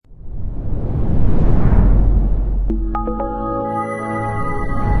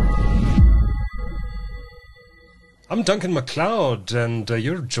I'm Duncan McLeod, and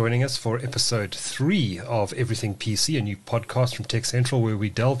you're joining us for episode 3 of Everything PC, a new podcast from Tech Central where we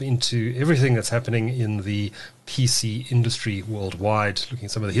delve into everything that's happening in the PC industry worldwide, looking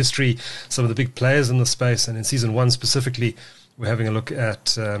at some of the history, some of the big players in the space, and in season 1 specifically, we're having a look at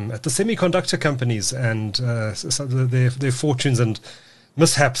the semiconductor companies and their fortunes and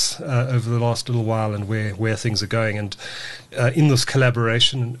mishaps over the last little while, and where things are going. And in this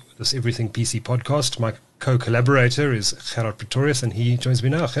collaboration, this Everything PC podcast, my co-collaborator is Gerhard Pretorius, and he joins me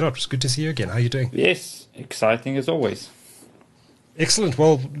now. Gerhard, it's good to see you again. How are you doing? Yes, exciting as always. Excellent.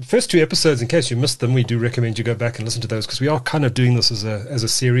 Well, first 2 episodes, in case you missed them, we do recommend you go back and listen to those, because we are kind of doing this as a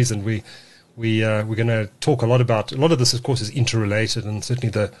series, and we're going to talk a lot about, a lot of this, of course, is interrelated, and certainly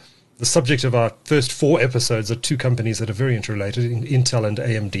the subject of our first 4 episodes are 2 companies that are very interrelated, Intel and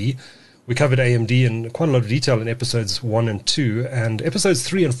AMD. We covered AMD in quite a lot of detail in episodes 1 and 2, and episodes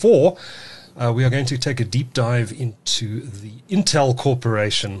 3 and 4, we are going to take a deep dive into the Intel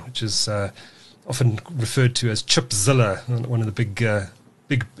Corporation, which is often referred to as Chipzilla, one of the big,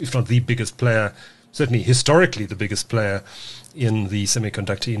 if not the biggest player, certainly historically the biggest player in the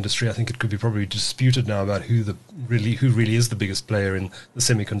semiconductor industry. I think it could be probably disputed now about who really is the biggest player in the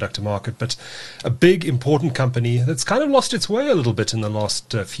semiconductor market, but a big important company that's kind of lost its way a little bit in the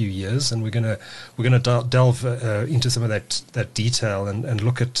last few years, and we're going to delve into some of that detail and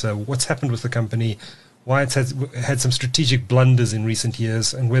look at what's happened with the company, why it's had some strategic blunders in recent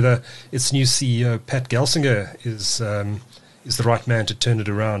years, and whether its new CEO Pat Gelsinger is the right man to turn it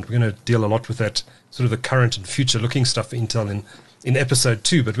around. We're going to deal a lot with that, sort of the current and future looking stuff for Intel in episode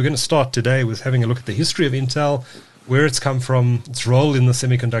 2. But we're going to start today with having a look at the history of Intel, where it's come from, its role in the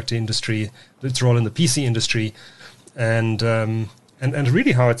semiconductor industry, its role in the PC industry, and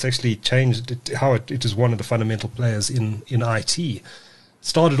really how it's actually changed, how it is one of the fundamental players in IT.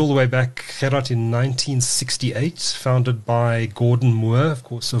 Started all the way back, Gerhard, in 1968, founded by Gordon Moore, of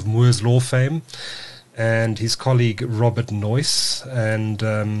course, of Moore's Law fame, and his colleague Robert Noyce. And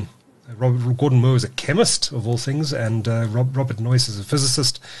Gordon Moore is a chemist, of all things, and Robert Noyce is a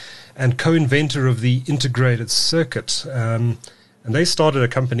physicist and co-inventor of the integrated circuit. And they started a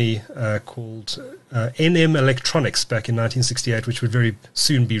company called NM Electronics back in 1968, which would very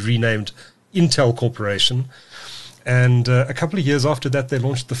soon be renamed Intel Corporation. And a couple of years after that, they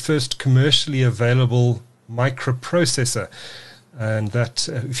launched the first commercially available microprocessor. And that,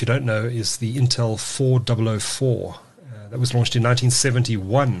 if you don't know, is the Intel 4004. That was launched in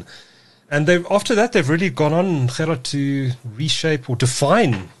 1971. And after that, they've really gone on, Gerhard, to reshape or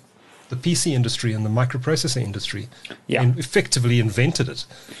define the PC industry and the microprocessor industry. Yeah. And effectively invented it.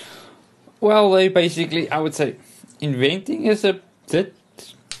 Well, they basically, I would say, inventing is a bit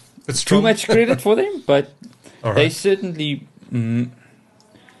It's too much credit for them, but right. They certainly...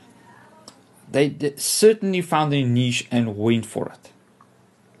 They certainly found their niche and went for it.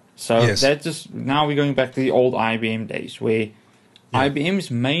 So yes. That just, now we're going back to the old IBM days, where IBM's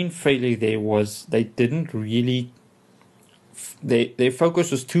main failure there was they didn't really, their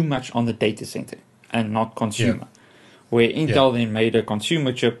focus was too much on the data center and not consumer. Where Intel then made a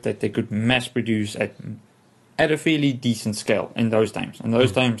consumer chip that they could mass produce at a fairly decent scale in those times. In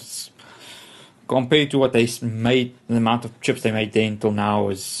those times, compared to what they made, the amount of chips they made then till now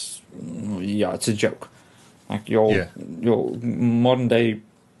is, it's a joke. Like your modern day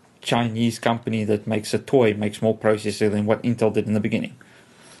Chinese company that makes a toy makes more processor than what Intel did in the beginning.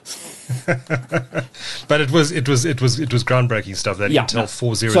 But it was groundbreaking stuff, that Intel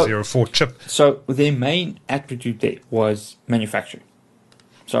 4004 chip. So their main attribute there was manufacturing.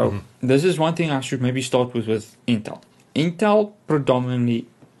 So this is one thing I should maybe start with Intel. Intel predominantly,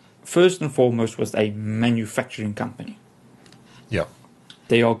 first and foremost, was a manufacturing company. Yeah.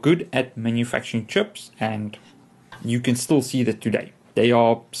 They are good at manufacturing chips, and you can still see that today. They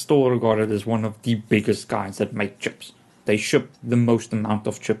are still regarded as one of the biggest guys that make chips. They ship the most amount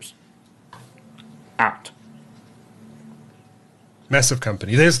of chips out. Massive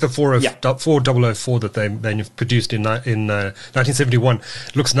company. There's the 4004 that they produced in 1971.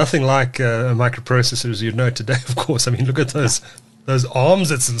 Looks nothing like a microprocessor as you'd know today, of course. I mean, look at those arms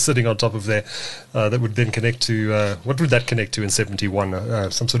that's sitting on top of there that would then connect to, what would that connect to in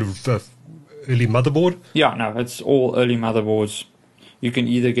 71? Some sort of early motherboard? Yeah, no, it's all early motherboards. You can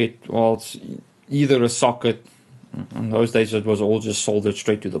either get, it's either a socket. In those days, it was all just soldered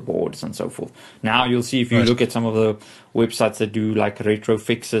straight to the boards and so forth. Now you'll see, if you look at some of the websites that do like retro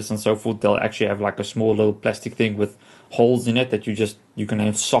fixes and so forth, they'll actually have like a small little plastic thing with holes in it that you can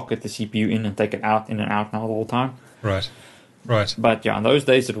then socket the CPU in and take it out, in and out now the whole time. Right. But yeah, in those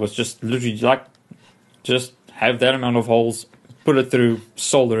days, it was just literally like, just have that amount of holes, put it through,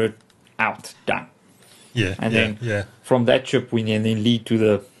 solder it, out, done. Yeah. And yeah, yeah. from that chip, we then lead to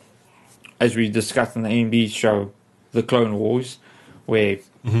the, as we discussed in the AMD show, the Clone Wars, where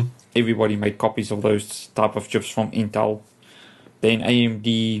everybody made copies of those type of chips from Intel. Then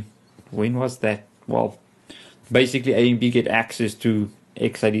AMD, when was that? Well, basically AMD get access to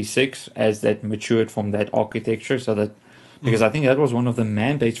x86 as that matured from that architecture, so that, because I think that was one of the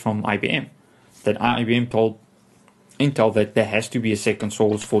mandates from IBM, that IBM told Intel that there has to be a second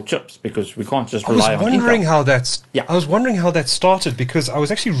source for chips, because we can't just rely on Intel. I was wondering how that started, because I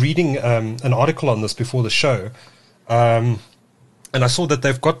was actually reading an article on this before the show, and I saw that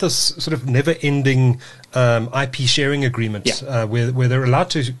they've got this sort of never-ending IP sharing agreement where they're allowed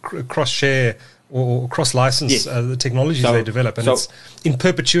to cross-share or cross-license the technologies they develop, and it's in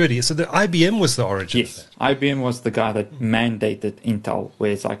perpetuity. So the IBM was the origin. Yes, IBM was the guy that mandated Intel,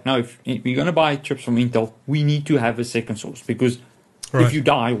 where it's like, no, if we're going to buy chips from Intel, we need to have a second source, because if you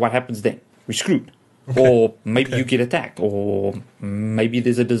die, what happens then? We're screwed. Okay. Or maybe you get attacked, or maybe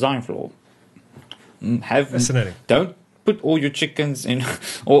there's a design flaw. Fascinating. Don't put all your chickens in,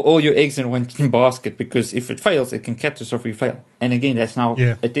 or all your eggs in one basket, because if it fails, it can catastrophically fail. And again, that's now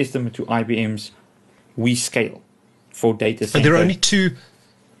a testament to IBM's we scale for data center. And there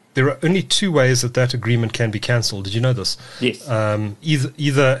are only two ways that agreement can be cancelled. Did you know this? Yes.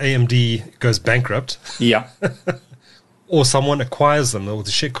 Either AMD goes bankrupt, or someone acquires them, or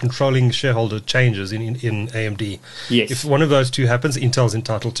the controlling shareholder changes in AMD. Yes. If one of those two happens, Intel's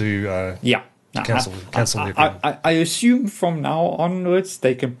entitled to cancel the agreement. I assume from now onwards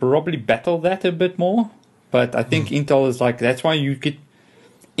they can probably battle that a bit more, but I think Intel is like, that's why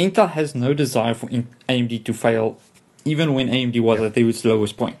Intel has no desire for AMD to fail, even when AMD was at its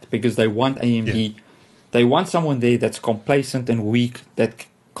lowest point, because they want AMD, they want someone there that's complacent and weak, that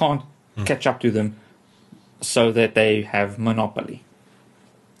can't catch up to them, so that they have monopoly.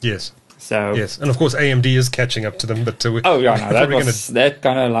 Yes. So yes, and of course AMD is catching up to them, but that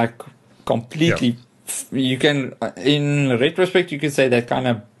kind of like completely. You can, in retrospect, you could say that kind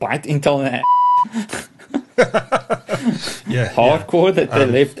of bite Intel in the ass. Hardcore that they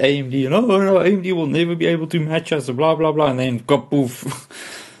left AMD and no, AMD will never be able to match us, blah blah blah, and then poof,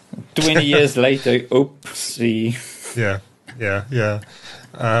 20 years later, oopsie.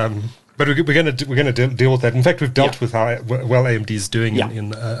 But we're going to deal with that. In fact, we've dealt with how well AMD is doing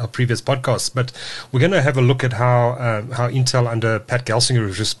in our previous podcasts. But we're going to have a look at how Intel under Pat Gelsinger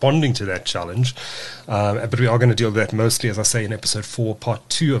is responding to that challenge. But we are going to deal with that mostly, as I say, in episode 4, part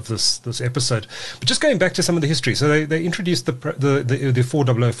 2 of this episode. But just going back to some of the history. So they introduced the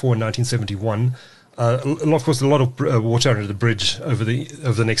 4004 in 1971. Of course, a lot of water under the bridge over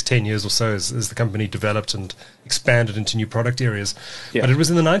the next 10 years or so as the company developed and expanded into new product areas. But it was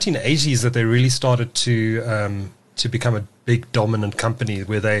in the 1980s that they really started to become a big dominant company,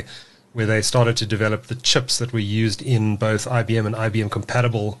 where they started to develop the chips that were used in both IBM and IBM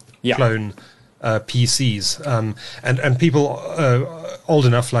compatible clone PCs. And people old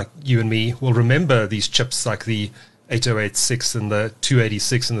enough like you and me will remember these chips, like the 8086 and the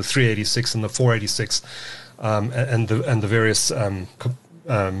 286 and the 386 and the 486 and the various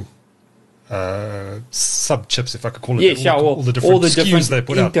sub chips, if I could call it. All the different SKUs they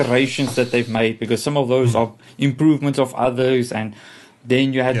put out, iterations that they've made, because some of those are improvements of others, and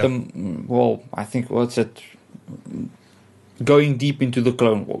then you had them. Well, I think going deep into the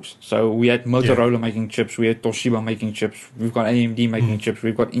Clone Wars. So we had Motorola making chips, we had Toshiba making chips, we've got AMD making chips,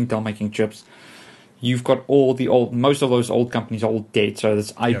 we've got Intel making chips. You've got most of those old companies are all dead. So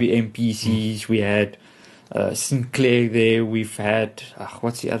there's IBM PCs. We had Sinclair there. We've had,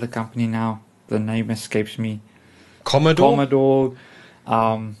 what's the other company now? The name escapes me. Commodore.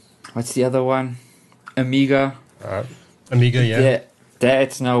 What's the other one? Amiga. Amiga,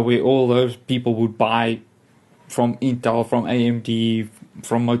 That's now where all those people would buy from Intel, from AMD,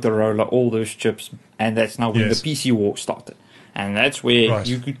 from Motorola, all those chips. And that's now when the PC war started. And that's where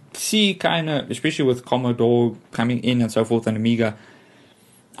you could see kind of, especially with Commodore coming in and so forth, and Amiga,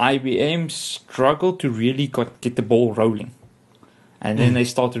 IBM struggled to really get the ball rolling. And then they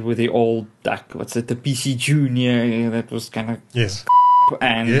started with the old, the PC Junior, that was kind of...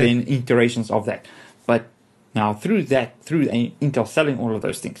 then iterations of that. But now through Intel selling all of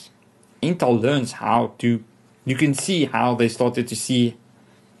those things, Intel learns how to... You can see how they started to see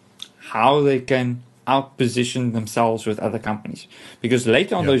how they can outposition themselves with other companies, because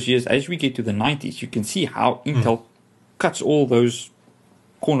later on those years, as we get to the 90s, you can see how Intel cuts all those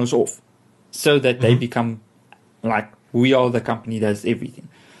corners off, so that they become like, we are the company that does everything.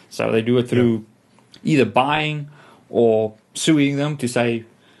 So they do it through either buying or suing them to say,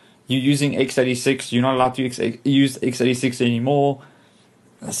 you're using x86, you're not allowed to use x86 anymore.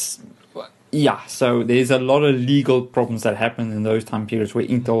 Yeah, so there's a lot of legal problems that happen in those time periods where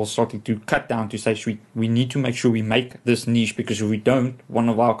Intel started to cut down to say we need to make sure we make this niche, because if we don't, one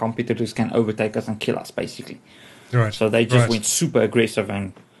of our competitors can overtake us and kill us, basically. Right. So they just went super aggressive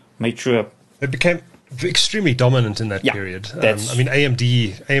and made sure they became extremely dominant in that period. I mean,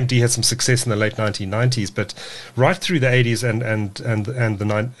 AMD had some success in the late 1990s, but right through the 80s and the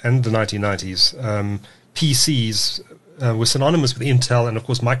 1990s, PCs were synonymous with Intel and, of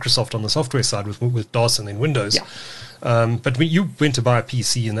course, Microsoft on the software side with DOS and then Windows. Yeah. But when you went to buy a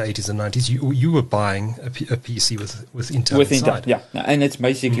PC in the 80s and 90s, you were buying a PC with Intel inside. Intel, yeah. And it's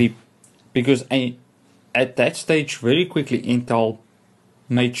basically because at that stage, very quickly, Intel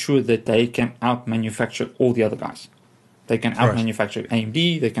made sure that they can out-manufacture all the other guys. They can out-manufacture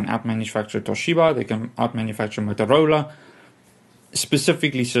AMD, they can out-manufacture Toshiba, they can out-manufacture Motorola,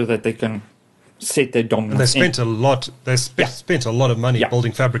 specifically so that they can set their dominance. And they spent a lot. They spent a lot of money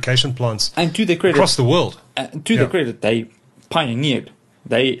building fabrication plants, and to their credit, across the world. To their credit, they pioneered.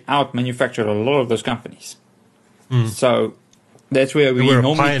 They out-manufactured a lot of those companies. So that's where we were a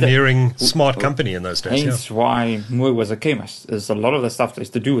normally pioneering smart company in those days. Hence why Moore was a chemist. Is a lot of the stuff is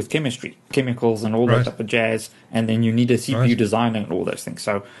to do with chemistry, chemicals, and all that type of jazz. And then you need a CPU designer and all those things.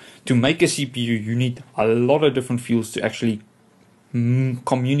 So to make a CPU, you need a lot of different fields to actually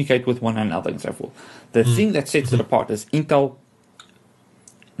communicate with one another and so forth. The thing that sets it apart is Intel,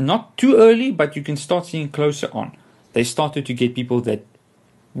 not too early, but you can start seeing closer on. They started to get people that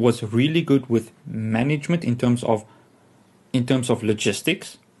was really good with management in terms of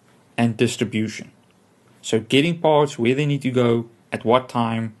logistics and distribution. So getting parts where they need to go at what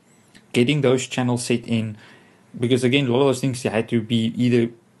time, getting those channels set in, because again, a lot of those things had to be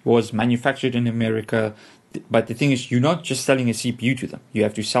either was manufactured in America. But the thing is, you're not just selling a CPU to them. You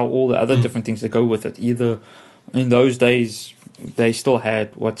have to sell all the other different things that go with it. Either in those days, they still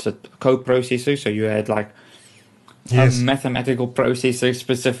had co-processors. So you had like a mathematical processor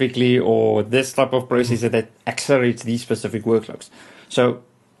specifically, or this type of processor that accelerates these specific workloads. So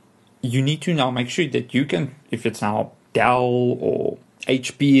you need to now make sure that you can, if it's now Dell or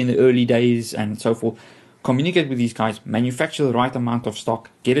HP in the early days and so forth, communicate with these guys, manufacture the right amount of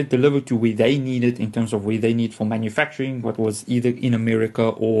stock, get it delivered to where they need it in terms of where they need for manufacturing, what was either in America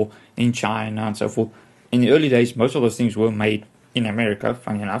or in China and so forth. In the early days, most of those things were made in America,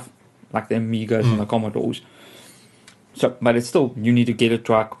 funny enough, like the Amigas and the Commodores. So, but it's still, you need to get a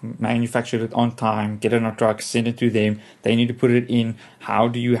truck, manufacture it on time, get it on a truck, send it to them. They need to put it in. How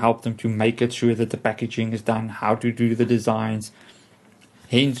do you help them to make it sure that the packaging is done? How to do the designs?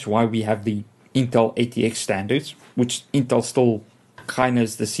 Hence why we have the Intel ATX standards, which Intel still kind of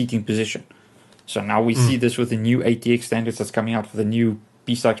is the seating position. So now we see this with the new ATX standards that's coming out for the new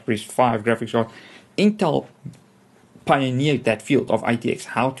PCI Express 5 graphics card. Intel pioneered that field of ATX,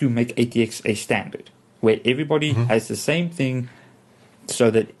 how to make ATX a standard, where everybody has the same thing so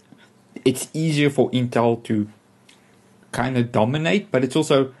that it's easier for Intel to kind of dominate, but it's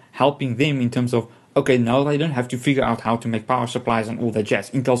also helping them in terms of, okay, now they don't have to figure out how to make power supplies and all that jazz.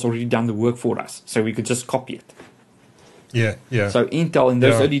 Intel's already done the work for us, so we could just copy it. Yeah. So Intel in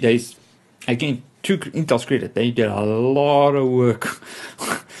those early days, again, to Intel's credit, they did a lot of work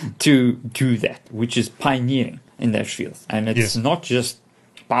to do that, which is pioneering in that field. And it's not just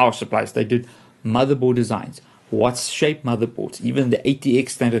power supplies. They did motherboard designs, what shape motherboards, even the ATX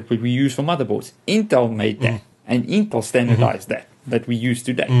standard that we use for motherboards. Intel made that, and Intel standardized that we use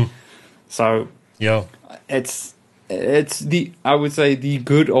today. So it's the, I would say, the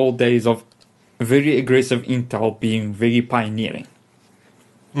good old days of very aggressive Intel being very pioneering.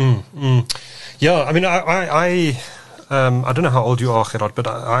 Yeah, I mean, I don't know how old you are, Gerhard, but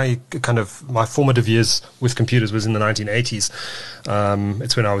I kind of, my formative years with computers was in the 1980s.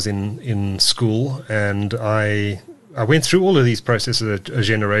 It's when I was in school, and I went through all of these processor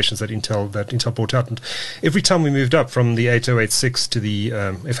generations that Intel brought out, and every time we moved up from the 8086 to the,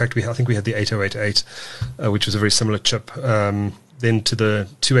 in fact, I think we had the 8088, which was a very similar chip. Then to the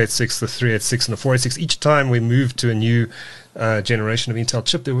 286, the 386, and the 486. Each time we moved to a new generation of Intel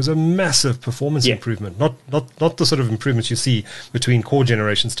chip, there was a massive performance improvement. Not the sort of improvements you see between core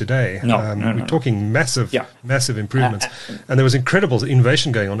generations today. We're talking massive improvements, and there was incredible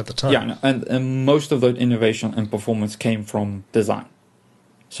innovation going on at the time. Yeah, and most of that innovation and performance came from design.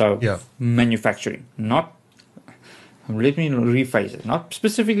 So manufacturing, not. Let me rephrase it. Not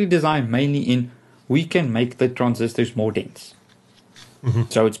specifically design, mainly in we can make the transistors more dense.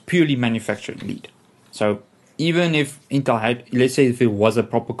 So it's purely manufacturing lead. So even if Intel had, let's say if it was a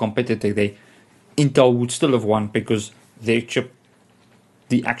proper competitor there, Intel would still have won because their chip,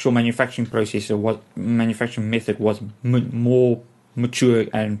 the actual manufacturing method was more mature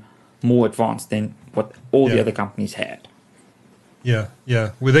and more advanced than what all the Yeah. other companies had. Yeah,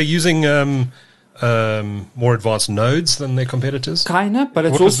 yeah. Were they using more advanced nodes than their competitors? Kinda, but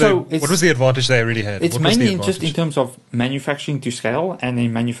it's What was also what was the advantage they really had? it's What was the mainly just in advantage? terms of manufacturing to scale and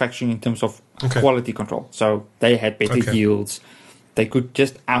then manufacturing in terms of Okay. quality control. So they had better Okay. yields. They could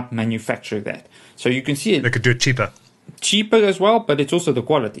just out manufacture that. So you can see They it could do it cheaper. cheaper as well, but it's also the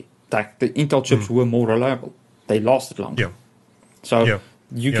quality. Like the Intel chips were more reliable. They lasted longer. Yeah. So Yeah.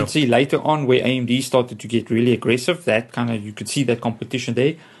 you Yeah. could see later on where AMD started to get really aggressive, that kind of you could see that competition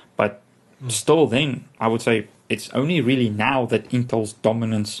there. But still then, I would say it's only really now that Intel's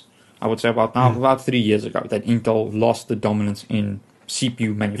dominance, I would say about 3 years ago, that Intel lost the dominance in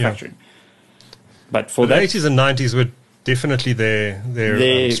CPU manufacturing. But for The that, 80s and 90s were definitely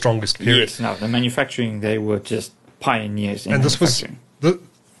their strongest period. yes, no, the manufacturing, they were just pioneers in And this was manufacturing.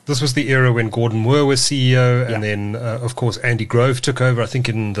 this was the era when Gordon Moore was CEO, Yeah. and then of course Andy Grove took over. I think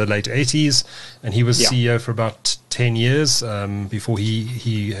in the late 80s, and he was Yeah. CEO for about 10 years before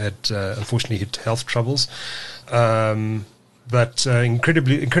he had unfortunately hit health troubles. But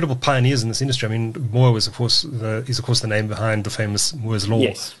incredible pioneers in this industry. I mean, Moore was is of course the name behind the famous Moore's Law,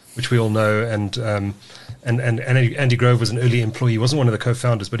 Yes. which we all know, and Andy Grove was an early employee. He wasn't one of the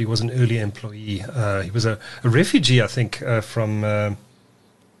co-founders, but he was an early employee. He was a refugee, I think, from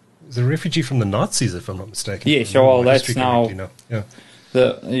the refugee from the Nazis, if I'm not mistaken. Yeah, so Remember my that's history now- correctly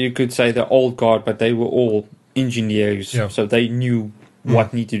Yeah, You could say the old guard, but they were all engineers, Yeah. so they knew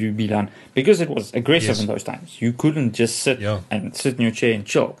what needed to be done because it was aggressive Yes. in those times. You couldn't just sit Yeah. in your chair and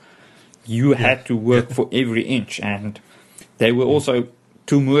chill. You had to work for every inch, and they were also,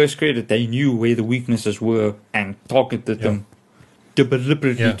 to Moore's credit, they knew where the weaknesses were and targeted them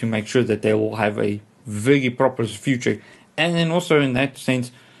deliberately Yeah. to make sure that they will have a very proper future. And then also in that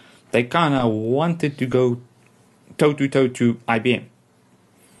sense, they kind of wanted to go toe-to-toe to IBM.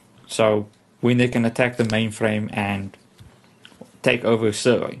 So when they can attack the mainframe and take over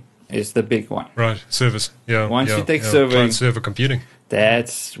serving is the big one. right. Servers. Yeah. Once yeah, you take yeah. serving- Client-server computing.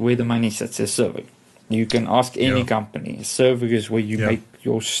 That's where the money sits, is serving. You can ask any Yeah. company. Serving is where you Yeah. make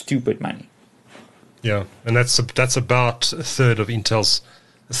your stupid money. Yeah, and that's about a third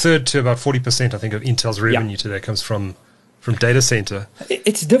to about 40%, I think, of Intel's revenue today comes from data center.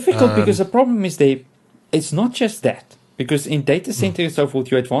 It's difficult because the problem is it's not just that. Because in data center and so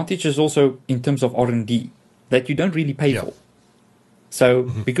forth, your advantage is also in terms of R&D that you don't really pay Yeah. for. So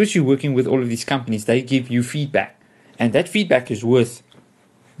because you're working with all of these companies, they give you feedback. And that feedback is worth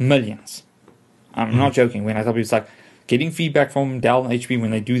millions. I'm not joking when I tell you it's like getting feedback from Dell and HP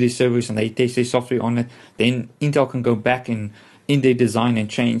when they do their servers and they test their software on it. Then Intel can go back in their design and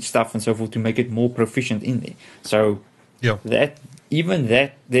change stuff and so forth to make it more proficient in there. So Yeah,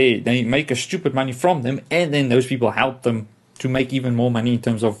 they make a stupid money from them, and then those people help them to make even more money in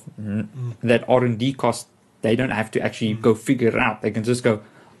terms of that R&D cost. They don't have to actually go figure it out. They can just go,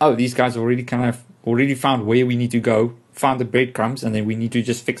 oh, these guys already found where we need to go, found the breadcrumbs, and then we need to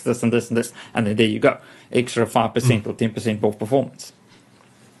just fix this and this and this, and then there you go, extra 5% or 10% off performance.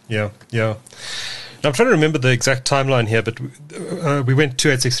 yeah. Now, I'm trying to remember the exact timeline here, but we went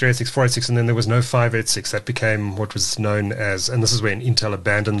 286, 386, 486, and then there was no 586. That became what was known as, and this is when Intel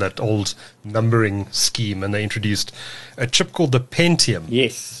abandoned that old numbering scheme, and they introduced a chip called the Pentium.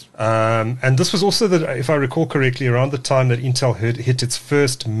 Yes. And this was also, if I recall correctly, around the time that Intel hit its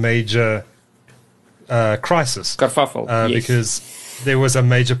first major crisis. Kerfuffle. Yes. Because there was a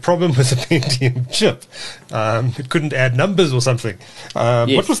major problem with the Pentium chip. It couldn't add numbers or something. Yes.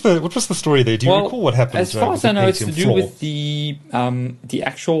 What was the story there? Do you recall what happened? As far with as the I know, it's to Pentium do flaw? with the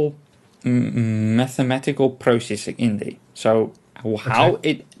actual mathematical processing in there. So how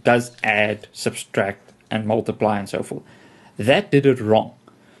it does add, subtract, and multiply and so forth. That did it wrong.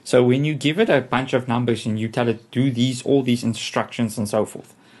 So when you give it a bunch of numbers and you tell it do all these instructions and so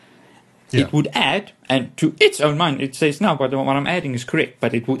forth, it would add, and to its own mind, it says, no, but what I'm adding is correct,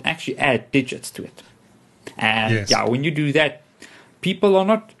 but it would actually add digits to it. And when you do that, people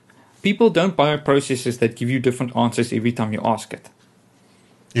don't buy processors that give you different answers every time you ask it.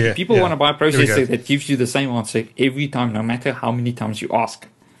 Yeah, People yeah. want to buy a Here we processor go. that gives you the same answer every time, no matter how many times you ask.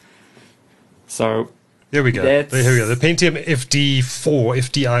 So There we go. That's- Here we go. The Pentium FD4,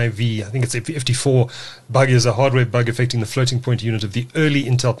 FDIV, I think it's FD4 bug is a hardware bug affecting the floating point unit of the early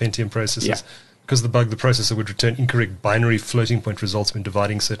Intel Pentium processors. Yeah. Because of the bug, the processor would return incorrect binary floating point results when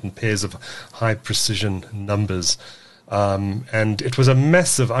dividing certain pairs of high precision numbers. And it was a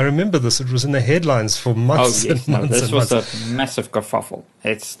massive, I remember this, it was in the headlines for months and months this and was months. a massive kerfuffle.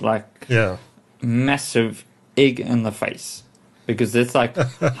 It's like Yeah. massive egg in the face. Because it's like,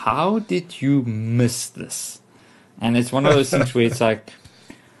 how did you miss this? And it's one of those things where it's like,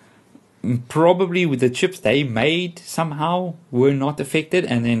 probably with the chips they made somehow were not affected,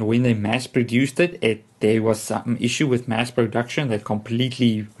 and then when they mass produced it, there was some issue with mass production that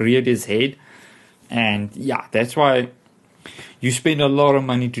completely reared its head. And yeah, that's why you spend a lot of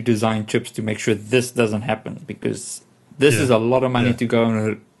money to design chips to make sure this doesn't happen, because this is a lot of money to go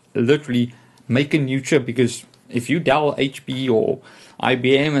and literally make a new chip. Because if you Dell, HP, or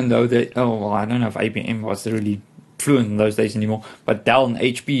IBM, and though that, I don't know if IBM was really fluent in those days anymore, but Dell and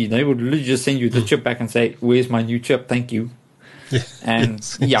HP, they would literally just send you the chip back and say, "Where's my new chip? Thank you." Yeah.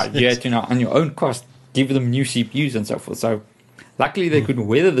 And you had to, on your own cost, give them new CPUs and so forth. So luckily they could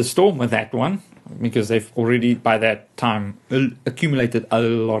weather the storm with that one, because they've already by that time accumulated a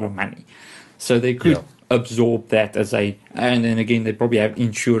lot of money, so they could absorb that and then again they probably have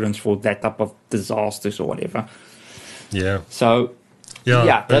insurance for that type of disasters or whatever. So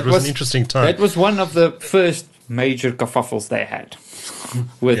that was an interesting time. That was one of the first major kerfuffles they had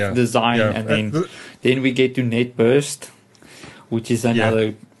with design. And then we get to NetBurst, which is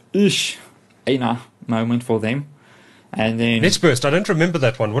another moment for them. And then NetBurst, I don't remember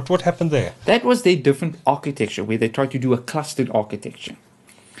that one. What happened there? That was their different architecture, where they tried to do a clustered architecture.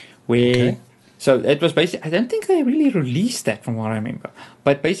 So it was basically, I don't think they really released that from what I remember.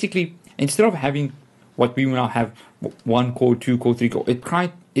 But basically, instead of having what we now have, 1 core, 2 core, 3 core,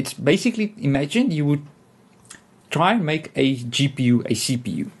 it's basically, imagine you would try and make a GPU a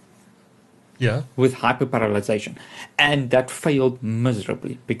CPU. With hyperparallelization. And that failed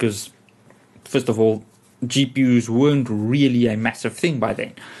miserably, because first of all, GPUs weren't really a massive thing by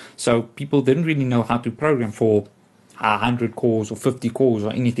then. So people didn't really know how to program for 100 cores or 50 cores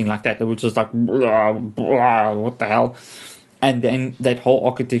or anything like that. They were just like, blah, blah, what the hell? And then that whole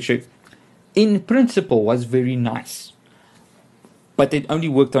architecture, in principle, was very nice. But it only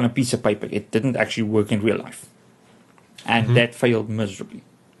worked on a piece of paper. It didn't actually work in real life. And that failed miserably.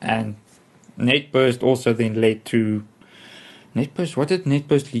 And NetBurst also then led to... NetBurst, what did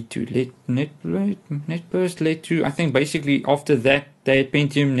NetBurst lead to? NetBurst led to, I think basically after that, they had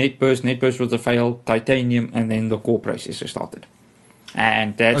Pentium, NetBurst was a fail, Titanium, and then the core processor started.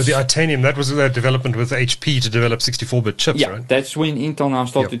 And that's... the Titanium, that was their development with HP to develop 64-bit chips, right? That's when Intel now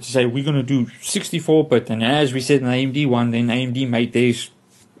started to say, we're going to do 64-bit, and as we said in the AMD one, then AMD made theirs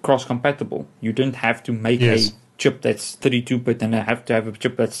cross-compatible. You didn't have to make a chip that's 32-bit and have to have a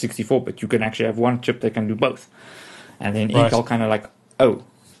chip that's 64-bit. You can actually have one chip that can do both. And then Intel kind of like,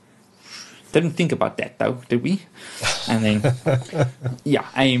 didn't think about that though, did we? And then,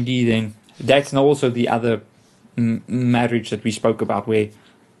 AMD then, that's also the other marriage that we spoke about, where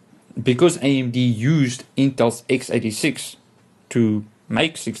because AMD used Intel's x86 to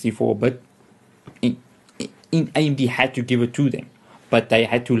make 64-bit, AMD had to give it to them. But they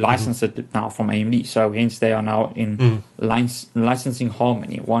had to license it now from AMD. So hence they are now in licensing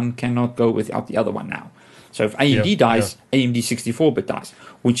harmony. One cannot go without the other one now. So if AMD dies, AMD 64-bit dies,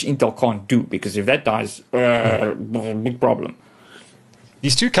 which Intel can't do, because if that dies, big problem.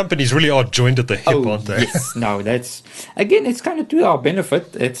 These two companies really are joined at the hip, aren't they? Yes, no, that's, again, it's kind of to our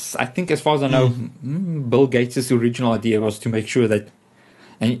benefit. It's, I think, as far as I know, Bill Gates' original idea was to make sure that,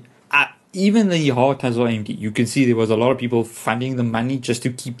 and even the hard has AMD, you can see there was a lot of people funding the money just to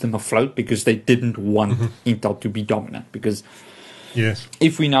keep them afloat, because they didn't want Intel to be dominant. Because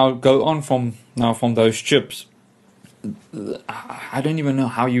if we now go on from those chips, I don't even know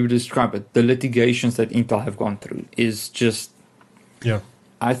how you would describe it. The litigations that Intel have gone through is just,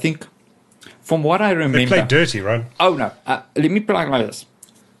 I think, from what I remember, they play dirty, right? Oh no, let me put it like this.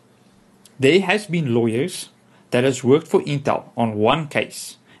 There has been lawyers that has worked for Intel on one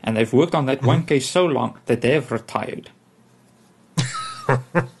case, and they've worked on that one case so long that they have retired.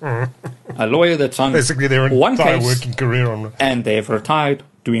 A lawyer that's on basically their one entire case, working career on, and they've retired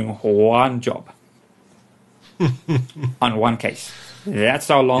doing one job on one case. That's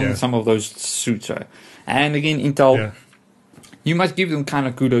how long some of those suits are. And again, Intel, you must give them kind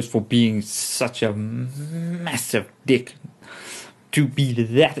of kudos for being such a massive dick to be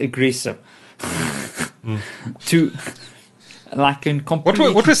that aggressive to. Like in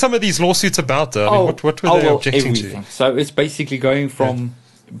what were some of these lawsuits about, though? I mean, what were they objecting to? So it's basically going from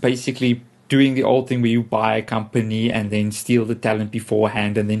basically doing the old thing where you buy a company and then steal the talent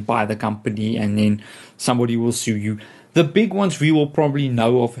beforehand and then buy the company and then somebody will sue you. The big ones we will probably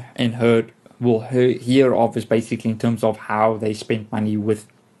know of and hear of is basically in terms of how they spent money with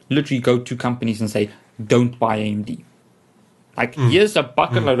literally go to companies and say, don't buy AMD. Like, here's a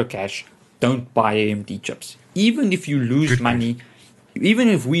bucket load of cash, don't buy AMD chips. Even if you lose money, even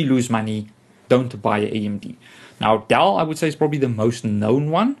if we lose money, don't buy AMD. Now, Dell, I would say, is probably the most known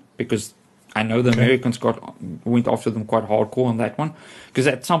one, because I know the Americans went after them quite hardcore on that one, because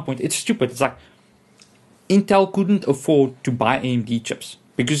at some point it's stupid. It's like Intel couldn't afford to buy AMD chips,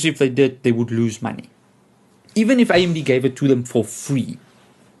 because if they did, they would lose money. Even if AMD gave it to them for free,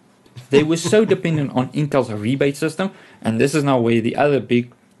 they were so dependent on Intel's rebate system, and this is now where the other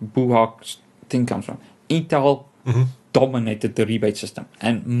big boo-ha thing comes from. Intel dominated the rebate system,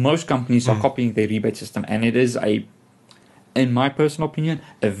 and most companies are copying their rebate system, and it is in my personal opinion,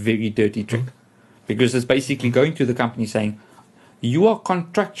 a very dirty trick, because it's basically going to the company saying, you are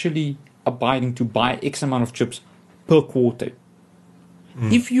contractually abiding to buy X amount of chips per quarter.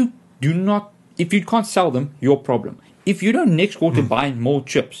 If you can't sell them, your problem. If you don't next quarter buy more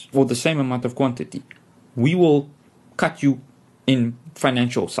chips for the same amount of quantity, we will cut you in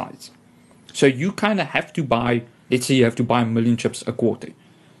financial sides. So you kind of have to buy, let's say you have to buy 1 million chips a quarter.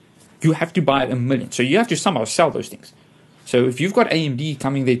 You have to buy 1 million. So you have to somehow sell those things. So if you've got AMD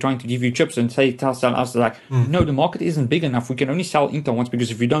coming there trying to give you chips and tell us like, no, the market isn't big enough. We can only sell Intel once,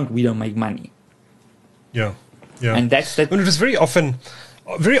 because if you don't, we don't make money. Yeah, yeah. And that's that. Well, it was very often.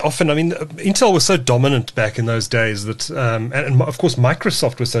 I mean, Intel was so dominant back in those days that, and of course,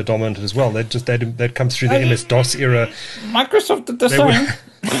 Microsoft was so dominant as well. They'd come through the MS-DOS era. Microsoft did the same.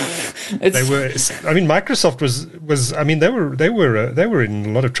 They were. I mean, Microsoft was. I mean, they were in a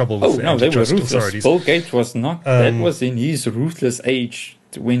lot of trouble. Oh with no, they were ruthless. authorities. Bill Gates was not. That was in his ruthless age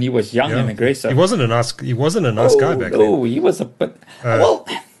when he was young and aggressive. He wasn't a nice guy back then. Oh, he was a bit. Well,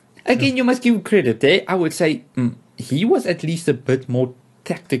 again, you must give him credit there. I would say he was at least a bit more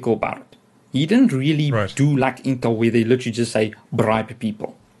tactical about it. He didn't really do like Intel, where they literally just say bribe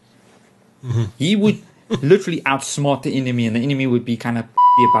people. He would literally outsmart the enemy, and the enemy would be kind of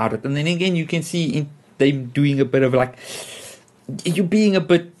about it. And then again, you can see them doing a bit of like, you're being a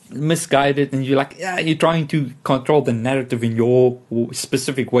bit misguided, and you're like, you're trying to control the narrative in your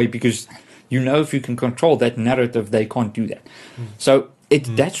specific way, because you know if you can control that narrative, they can't do that. So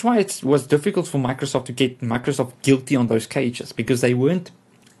that's why it was difficult for Microsoft to get Microsoft guilty on those cases, because they weren't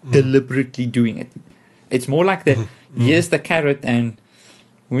deliberately doing it. It's more like that, here's the carrot, and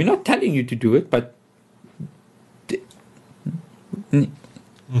we're not telling you to do it, but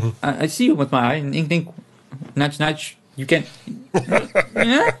I see you with my eye and think, nudge, nudge, you can,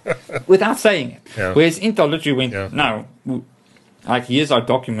 without saying it. Yeah. Whereas Intel literally went, no, like, here's our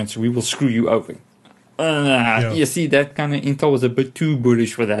documents, we will screw you over. You see, that kind of Intel was a bit too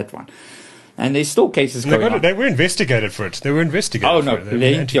bullish for that one. And there's still cases going on. They were investigated for it. Oh, no,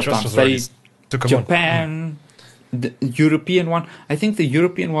 plenty of times. Japan, the European one. I think the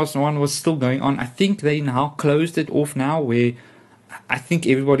European one was still going on. I think they now closed it off now, where I think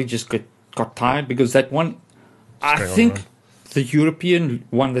everybody just got tired, because that one, I think the European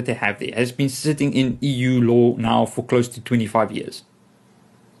one that they have there has been sitting in EU law now for close to 25 years.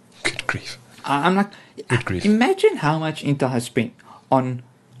 Good grief. I'm like, imagine how much Intel has spent on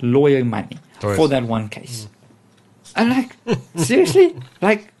lawyer money for that one case. I'm like, seriously?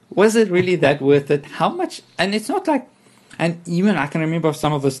 Like, was it really that worth it? How much? And it's not like, and even I can remember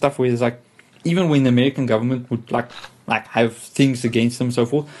some of the stuff where it's like, even when the American government would like have things against them and so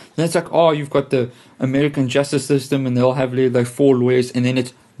forth, then it's like, oh, you've got the American justice system, and they'll have like 4 lawyers, and then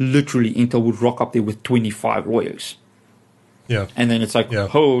it's literally Intel would rock up there with 25 lawyers. Yeah. And then it's like,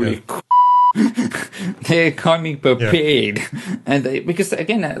 holy they're coming prepared. And because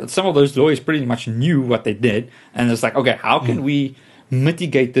again, some of those lawyers pretty much knew what they did, and it's like, okay, how can we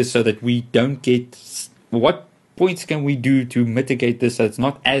mitigate this so that we don't get, what points can we do to mitigate this so it's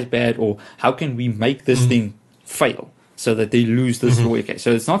not as bad, or how can we make this thing fail so that they lose this lawyer case?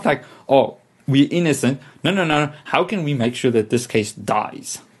 So it's not like, oh, we're innocent. No. How can we make sure that this case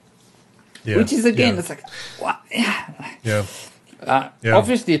dies? Which is again, it's like, what?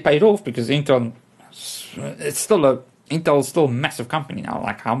 Obviously it paid off, because Intel's still a massive company now.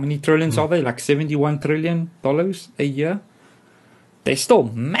 Like, how many trillions are they? Like $71 trillion a year. They're still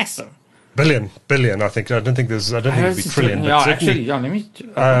massive. Billion. I think. I don't think it'd be trillion. Let me.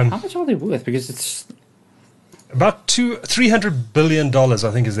 How much are they worth? Because it's about $300 billion. I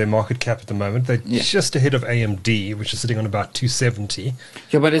think is their market cap at the moment. They're just ahead of AMD, which is sitting on about 270.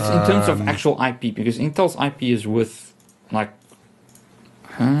 Yeah, but it's in terms of actual IP, because Intel's IP is worth like.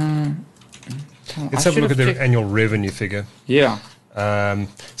 Let's have a look at their annual revenue figure. Yeah.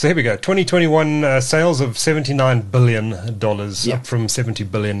 So here we go. 2021 sales of $79 billion, up from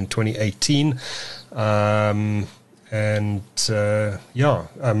 $70 billion in 2018.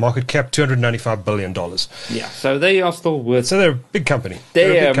 Market cap $295 billion. Yeah, so they are still worth. So they're a big company.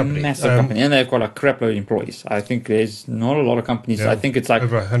 They're a massive company, and they've got a crapload of employees. I think there's not a lot of companies. I think it's like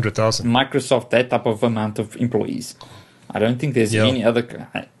over 100,000. Microsoft, that type of amount of employees. I don't think there's any other,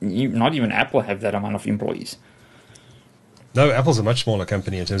 not even Apple have that amount of employees. No, Apple's a much smaller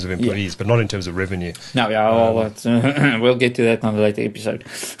company in terms of employees, but not in terms of revenue. No, we'll get to that on a later episode.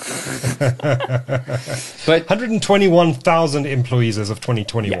 But 121,000 employees as of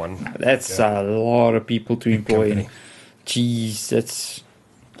 2021. Yeah, that's a lot of people to employ. Geez, that's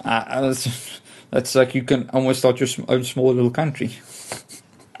like you can almost start your own small little country.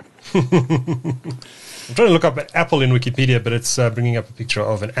 I'm trying to look up Apple in Wikipedia, but it's bringing up a picture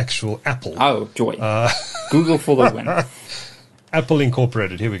of an actual apple. Oh, joy. Google for the win. Apple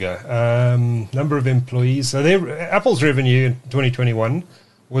Incorporated, here we go. Number of employees. So Apple's revenue in 2021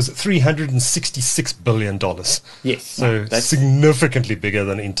 was $366 billion. Yes. So that's significantly bigger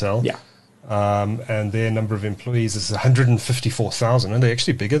than Intel. Yeah. And their number of employees is 154,000, and they're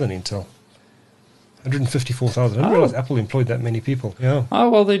actually bigger than Intel. 154,000. I didn't realize Apple employed that many people. Yeah.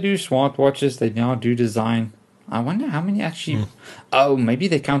 Oh, well, they do smartwatches. They now do design. I wonder how many actually... Oh, maybe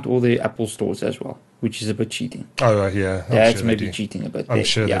they count all their Apple stores as well, which is a bit cheating. Oh, yeah. That's maybe cheating a bit. I'm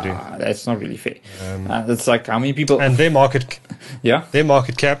sure they do. That's not really fair. It's like how many people... And their market... Yeah? Their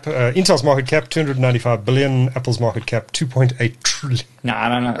market cap, Intel's market cap, 295 billion. Apple's market cap, 2.8 trillion. No, I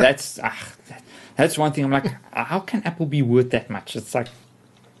don't know. That's one thing. I'm like, how can Apple be worth that much? It's like...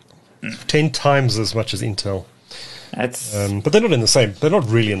 10 times as much as Intel. That's but they're not in the same. They're not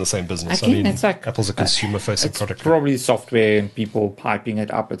really in the same business. Again, it's like Apple's a consumer-facing product. Probably software and people piping it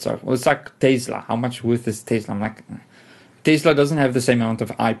up. It's like Tesla. How much worth is Tesla? I'm like, Tesla doesn't have the same amount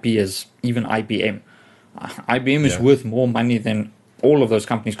of IP as even IBM. IBM is worth more money than all of those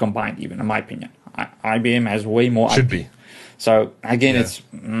companies combined. Even in my opinion, IBM has way more. Should IP. be. So again, it's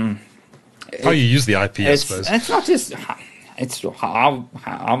how you use the IP. I suppose it's not just. It's how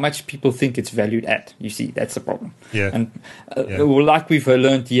much people think it's valued at. You see, that's the problem. Yeah. And like we've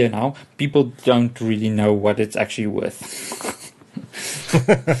learned here now, people don't really know what it's actually worth.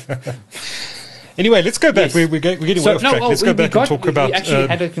 Anyway, let's go back. We're getting way off track. Let's go back and talk about... We actually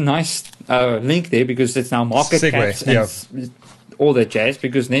had a nice link there because it's now market caps and all that jazz,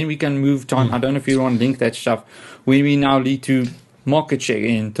 because then we can move on. I don't know if you want to link that stuff. We now lead to market share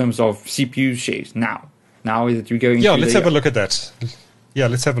in terms of CPU shares now. Now that you're going, let's have a look at that. Yeah,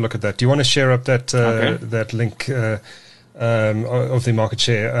 let's have a look at that. Do you want to share up that that link of the market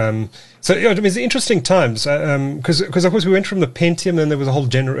share? So I mean, it's interesting times because of course we went from the Pentium, then there was a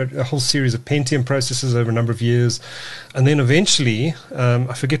whole series of Pentium processors over a number of years, and then eventually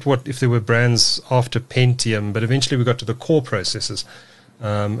I forget if there were brands after Pentium, but eventually we got to the Core processors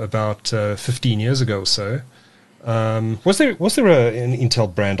about 15 years ago or so. Was there an Intel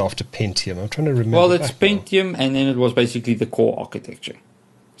brand after Pentium? I'm trying to remember. Well, it's Pentium, and then it was basically the Core architecture.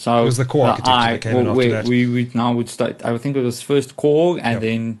 So it was the Core architecture that came in after that. We now would start. I think it was first Core, and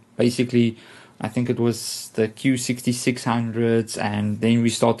then basically, I think it was the Q6600s, and then we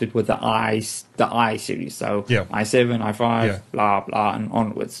started with the I series. So i7, i5, blah blah, and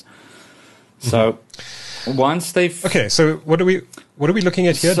onwards. So once they've so what are we looking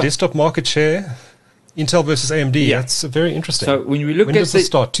at here? Desktop market share. Intel versus AMD. Yeah. That's very interesting. So when we look when at does this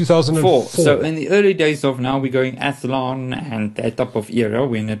start? 2004. So in the early days of now, we're going Athlon and that type of era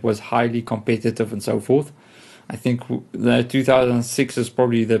when it was highly competitive and so forth. I think the 2006 is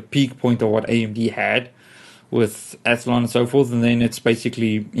probably the peak point of what AMD had with Athlon and so forth. And then it's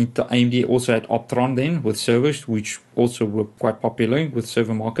basically AMD also had Optron then with servers, which also were quite popular with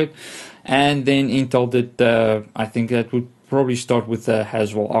server market. And then Intel did, I think that would probably start with the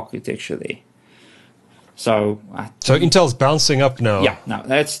Haswell architecture there. So Intel's bouncing up now. Yeah,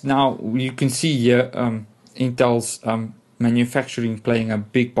 now you can see here Intel's manufacturing playing a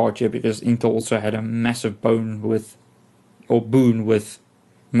big part here because Intel also had a massive boon with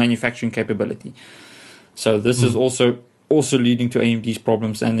manufacturing capability. So this is also leading to AMD's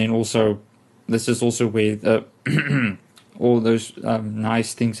problems, and then also this is also where all those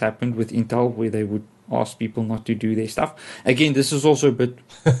nice things happened with Intel, where they would ask people not to do their stuff. Again, this is also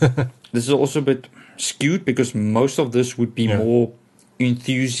a bit skewed because most of this would be more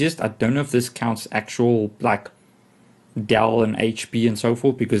enthusiast. I don't know if this counts actual like Dell and HP and so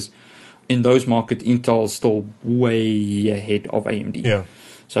forth, because in those markets Intel is still way ahead of AMD. Yeah.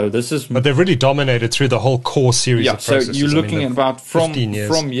 So this is, but they've really dominated through the whole Core series of processors. So you're looking at about from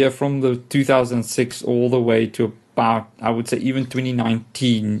the 2006 all the way to about, I would say even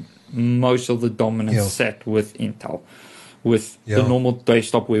 2019, most of the dominance set with Intel, with the normal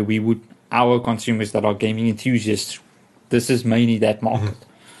desktop where our consumers that are gaming enthusiasts, this is mainly that market,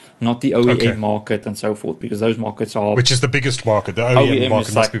 not the OEM market and so forth, because those markets are... Which is the biggest market. The OEM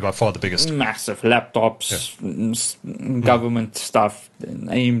market must be by far the biggest. Massive laptops, government stuff. And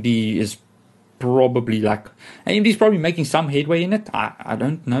AMD is probably like AMD's probably making some headway in it. I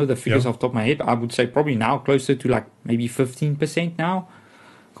don't know the figures off the top of my head. I would say probably now closer to like maybe 15% now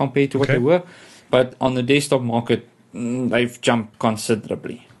compared to what they were. But on the desktop market, they've jumped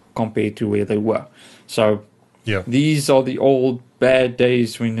considerably compared to where they were. So these are the old bad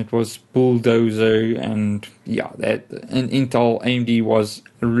days when it was bulldozer and Intel, AMD was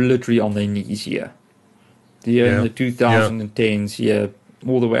literally on their knees here. In the 2010s,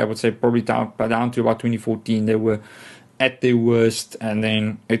 all the way, I would say probably down to about 2014, they were at their worst, and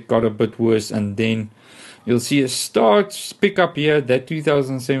then it got a bit worse, and then you'll see a start pick up here. That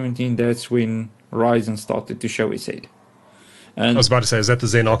 2017, that's when Ryzen started to show its head. And I was about to say, is that the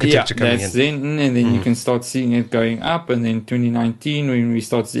Zen architecture coming in? That's Zen, and then you can start seeing it going up, and then 2019, when we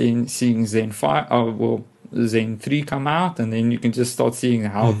start seeing Zen 5, Zen 3 come out, and then you can just start seeing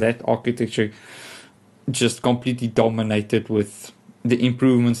how that architecture just completely dominated with the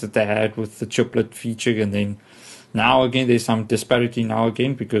improvements that they had with the chiplet feature. And then now again there's some disparity now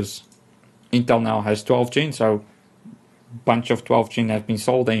again because Intel now has 12 gen, so a bunch of 12 gen have been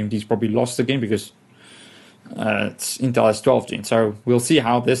sold. AMD's probably lost again because Intel has 12 gen. So we'll see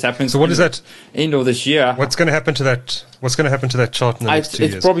how this happens. So what is that end of this year? What's going to happen to that? What's going to happen to that chart in the next 2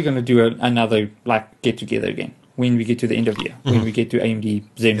 years? It's probably going to do another like get together again when we get to the end of the year, when we get to AMD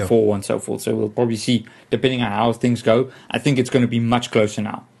Zen 4 and so forth. So we'll probably see, depending on how things go, I think it's going to be much closer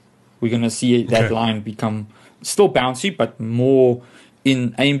now. We're going to see that line become still bouncy, but more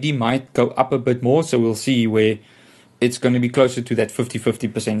in AMD might go up a bit more. So we'll see where it's going to be closer to that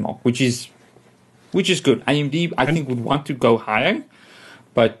 50% mark, which is good. AMD, I think, would want to go higher,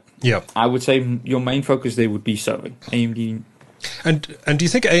 but I would say your main focus there would be serving. AMD. And do you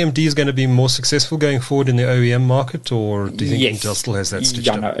think AMD is going to be more successful going forward in the OEM market, or do you think Intel still has that stitched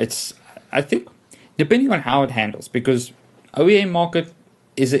up? No, I think depending on how it handles, because OEM market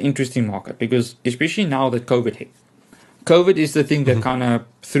is an interesting market, because especially now that COVID hit. COVID is the thing that kind of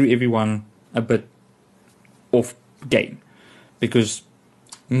threw everyone a bit off game, because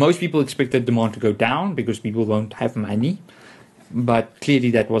most people expected demand to go down because people won't have money, but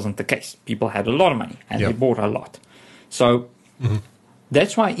clearly that wasn't the case. People had a lot of money and they bought a lot. So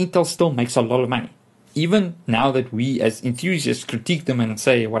that's why Intel still makes a lot of money. Even now that we as enthusiasts critique them and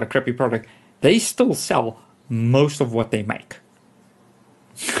say what a crappy product, they still sell most of what they make.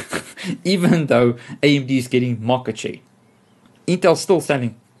 Even though AMD is getting market share, Intel's still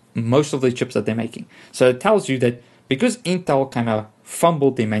selling most of the chips that they're making. So it tells you that because Intel kind of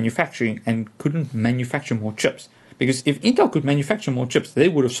fumbled their manufacturing and couldn't manufacture more chips, because if Intel could manufacture more chips, they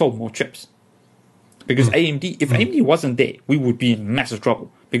would have sold more chips. Because AMD, if AMD wasn't there, we would be in massive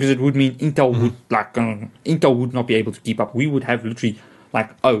trouble. Because it would mean Intel would Intel would not be able to keep up. We would have literally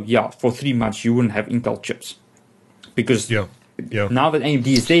for 3 months you wouldn't have Intel chips. Because now that AMD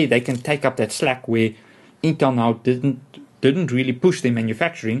is there, they can take up that slack where Intel now didn't really push their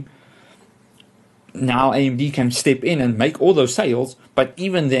manufacturing. Now AMD can step in and make all those sales, but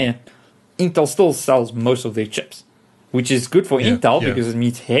even there, Intel still sells most of their chips. Which is good for Intel because it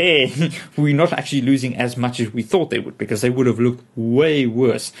means, hey, we're not actually losing as much as we thought they would, because they would have looked way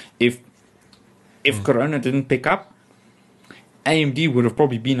worse if Corona didn't pick up. AMD would have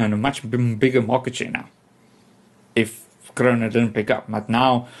probably been on a much bigger market share now if Corona didn't pick up. But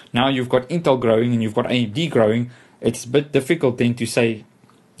now you've got Intel growing and you've got AMD growing. It's a bit difficult then to say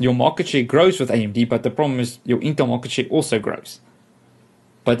your market share grows with AMD, but the problem is your Intel market share also grows.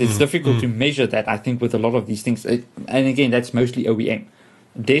 But it's difficult to measure that, I think, with a lot of these things. And again, that's mostly OEM.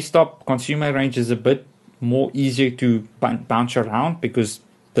 Desktop consumer range is a bit more easier to bounce around because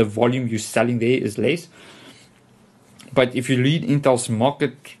the volume you're selling there is less. But if you read Intel's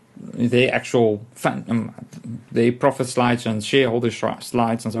market, their actual their profit slides and shareholder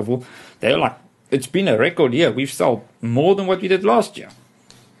slides and so forth, they're like, it's been a record year. We've sold more than what we did last year,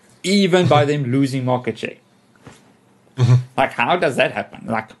 even by them losing market share. Like, how does that happen?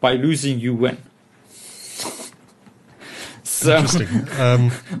 Like, by losing, you win. So, interesting.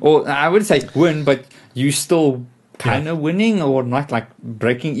 or I would say win, but you still kind of winning, or not like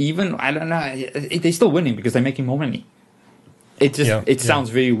breaking even. I don't know. They're still winning because they're making more money. It just sounds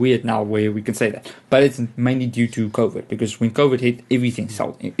very weird now where we can say that, but it's mainly due to COVID, because when COVID hit, everything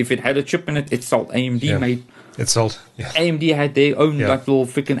sold. If it had a chip in it, it sold. AMD made it sold. AMD had their own like little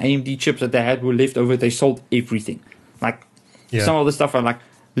freaking AMD chips that they had were left over. They sold everything. Like some of the stuff are like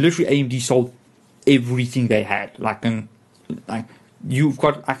literally AMD sold everything they had. Like you've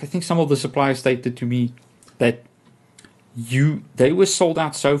got, I think some of the suppliers stated to me that they were sold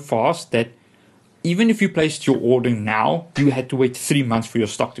out so fast that even if you placed your order now, you had to wait 3 months for your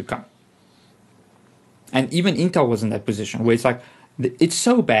stock to come. And even Intel was in that position where it's like, it's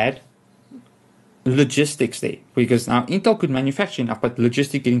so bad logistics there, because now Intel could manufacture enough, but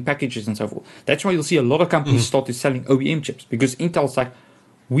logistic getting packages and so forth. That's why you'll see a lot of companies started selling OEM chips, because Intel's like,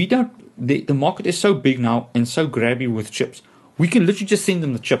 the market is so big now and so grabby with chips. We can literally just send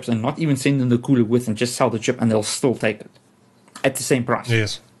them the chips and not even send them the cooler with, and just sell the chip and they'll still take it at the same price.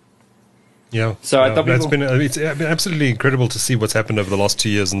 Yes. Yeah, so yeah. It's been absolutely incredible to see what's happened over the last 2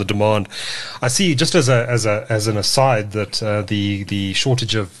 years and the demand. I see, just as an aside, that the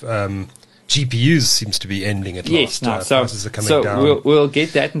shortage of GPUs seems to be ending at last. Prices are coming down. We'll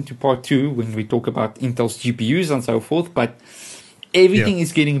get that into part 2 when we talk about Intel's GPUs and so forth. But everything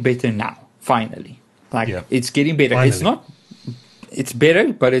is getting better now. Finally, it's getting better. Finally. It's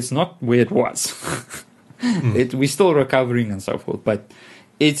better, but it's not where it was. We're still recovering and so forth, but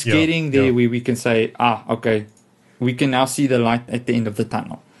it's getting there where we can say, okay, we can now see the light at the end of the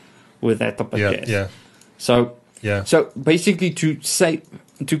tunnel with that type of jazz. Yeah. So basically, to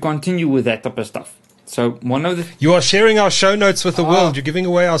continue with that type of stuff. So one of the you are sharing our show notes with the world. You're giving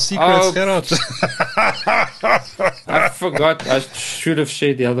away our secrets. I forgot. I should have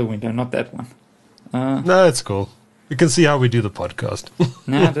shared the other window, not that one. No, it's cool. You can see how we do the podcast.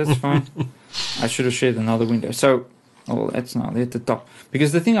 No, that's fine. I should have shared another window. So, that's now at the top.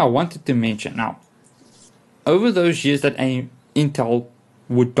 Because the thing I wanted to mention now, over those years that Intel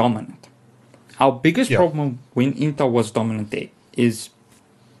were dominant, our biggest problem when Intel was dominant there is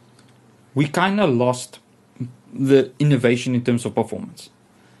we kind of lost the innovation in terms of performance.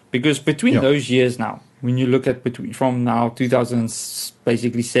 Because between those years now, when you look at from now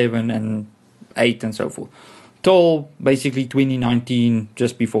 2007 and 8 and so forth, till basically 2019,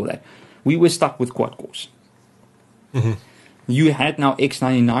 just before that, we were stuck with quad cores. You had now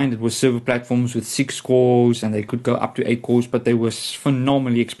X99 that was server platforms with 6 cores, and they could go up to 8 cores, but they were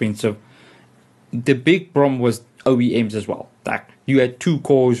phenomenally expensive. The big problem was OEMs as well. Like, you had 2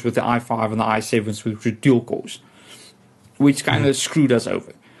 cores with the i5 and the i7s, which were dual cores, which kind of screwed us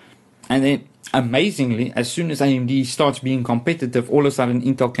over. And then, amazingly, as soon as AMD starts being competitive, all of a sudden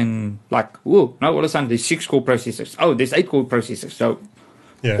Intel can, all of a sudden there's 6-core processors. Oh, there's 8-core processors. So,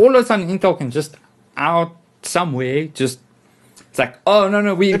 all of a sudden Intel can just out somewhere, it's like, oh,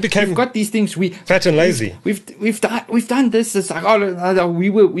 no, we've got these things. Fat and lazy. We've done this. It's like, we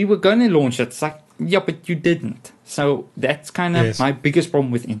were going to launch it. It's like, yeah, but you didn't. So that's kind of my biggest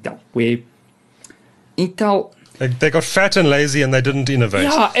problem with Intel, where Intel... They got fat and lazy and they didn't innovate.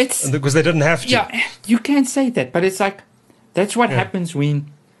 Yeah, it's... Because they didn't have to. Yeah, you can't say that, but it's like, that's what happens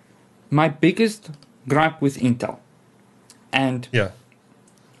when my biggest gripe with Intel and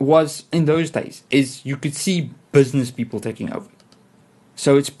was in those days is you could see business people taking over.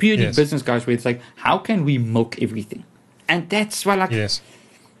 So it's purely business guys where it's like, how can we milk everything? And that's why,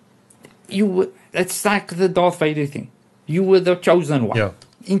 it's like the Darth Vader thing. You were the chosen one. Yeah.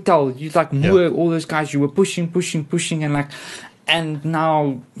 Intel, you all those guys, you were pushing, and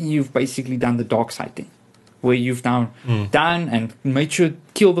now you've basically done the dark side thing, where you've now done and made sure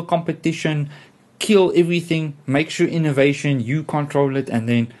kill the competition, kill everything, make sure innovation, you control it, and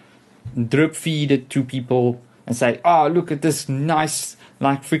then drip feed it to people and say, look at this nice,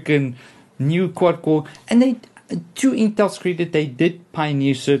 freaking new quad core. And they, to Intel's credit, they did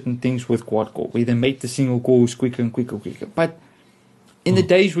pioneer certain things with quad core, where they made the single cores quicker and quicker. But in the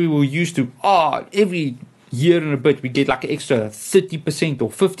days we were used to, every year and a bit, we get an extra 30% or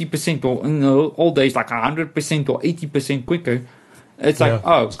 50%, or in the old days, 100% or 80% quicker. It's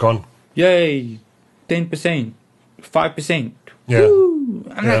it's gone. Yay, 10%, 5%. Yeah. Woo.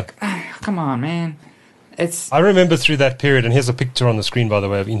 I'm come on, man. I remember through that period, and here's a picture on the screen, by the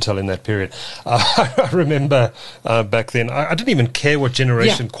way, of Intel in that period. I remember back then, I didn't even care what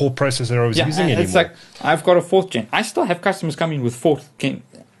generation core processor I was using anymore. It's like, I've got a 4th gen. I still have customers coming with 4th gen,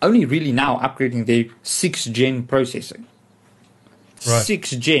 only really now upgrading their 6th gen processor. Right.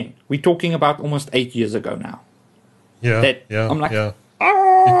 6th gen. We're talking about almost 8 years ago now. I'm like,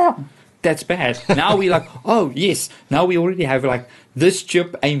 that's bad. Now we're like, now we already have this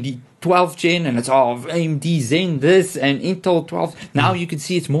chip, AMD 12th gen, and it's AMD Zen this and Intel 12. Now you can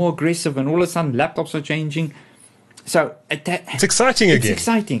see it's more aggressive, and all of a sudden laptops are changing. So it's exciting again. It's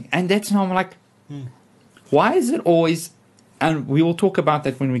exciting, and that's now I'm like, why is it always? And we will talk about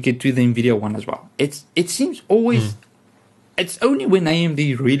that when we get to the NVIDIA one as well. It seems always. It's only when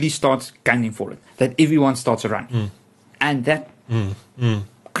AMD really starts gunning for it that everyone starts running, and that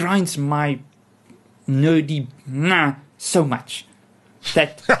grinds my nerdy so much.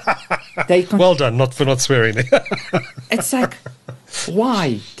 That they well done, not for not swearing. It's like,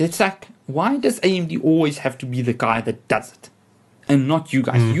 why? It's like, why does AMD always have to be the guy that does it, and not you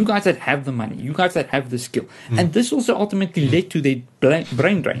guys? You guys that have the money, you guys that have the skill, and this also ultimately led to their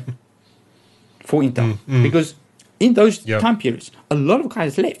brain drain. for Intel because in those time periods, a lot of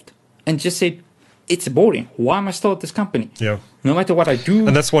guys left and just said, it's boring. Why am I still at this company? Yeah. No matter what I do.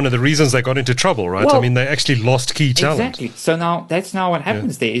 And that's one of the reasons they got into trouble, right? Well, I mean, they actually lost key talent. Exactly. So now that's now what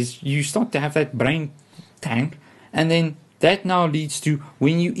happens there is you start to have that brain tank, and then that now leads to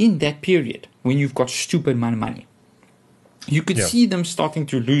when you're in that period, when you've got stupid amount of money, you could see them starting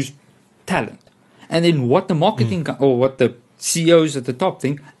to lose talent. And then what the marketing or what the CEOs at the top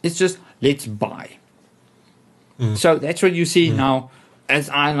think is just, let's buy. So that's what you see now, as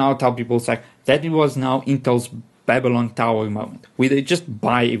I now tell people, it's like, that was now Intel's Babylon Tower moment, where they just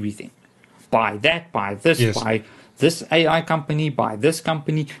buy everything. Buy that, buy this, buy this AI company, buy this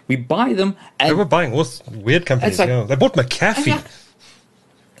company. We buy them. And they were buying all weird companies. Like, they bought McAfee.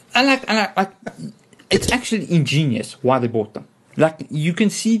 And it's actually ingenious why they bought them. Like, you can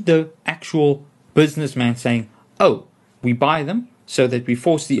see the actual businessman saying, oh, we buy them so that we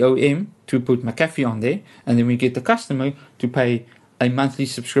force the OEM to put McAfee on there, and then we get the customer to pay a monthly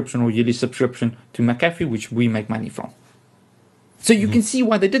subscription or yearly subscription to McAfee, which we make money from. So you can see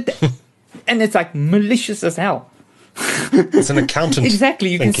why they did that. And it's like malicious as hell. It's an accountant. Exactly,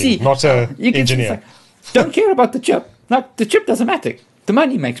 you thinking, can see. Not an engineer. Like, don't care about the chip. Like, the chip doesn't matter. The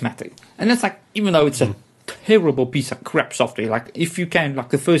money makes matter. And it's like, even though it's a terrible piece of crap software, like, if you can, like,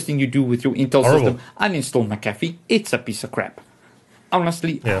 the first thing you do with your Intel system, uninstall McAfee, it's a piece of crap.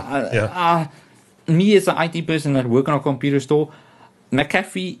 Honestly, me as an IT person that work on a computer store,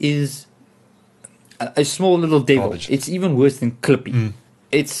 McAfee is a small little devil. Garbage. It's even worse than Clippy.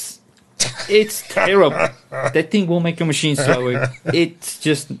 It's terrible. That thing will make your machine slower. It's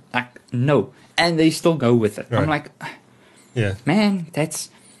just like, no. And they still go with it. Right. I'm like, man, that's...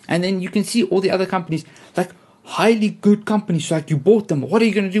 And then you can see all the other companies, like highly good companies, like you bought them. What are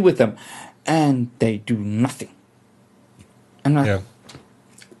you going to do with them? And they do nothing. I'm like,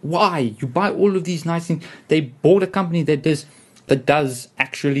 why? You buy all of these nice things. They bought a company that does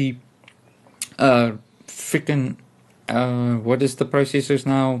actually freaking what is the processors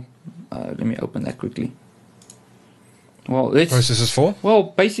now? Let me open that quickly. Well, processors for? Well,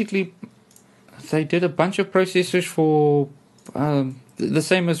 basically, they did a bunch of processors for the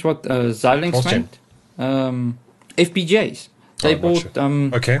same as what Xilinx made. FPGAs. They bought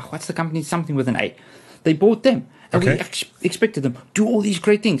what's the company? Something with an A. They bought them, and we expected them to do all these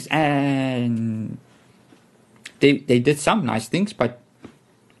great things, and they did some nice things, but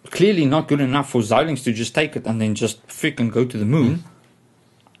clearly not good enough for Xilinx to just take it and then just freaking go to the moon.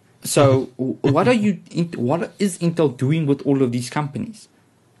 So what is Intel doing with all of these companies?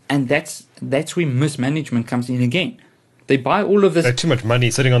 And that's where mismanagement comes in again. They buy all of this. They had too much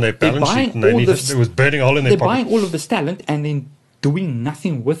money sitting on their balance sheet, and it was burning a hole in their pocket. They're buying all of this talent and then doing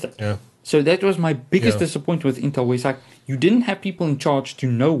nothing with it. Yeah. So that was my biggest disappointment with Intel, where it's like, you didn't have people in charge to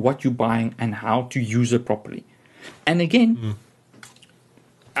know what you're buying and how to use it properly. And again,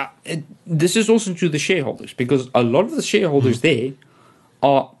 this is also to the shareholders, because a lot of the shareholders there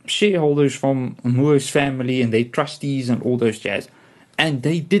are shareholders from Moore's family and their trustees and all those jazz. And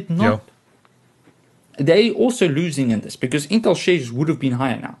they did not. They're also losing in this, because Intel shares would have been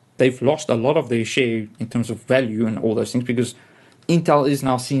higher now. They've lost a lot of their share in terms of value and all those things, because Intel is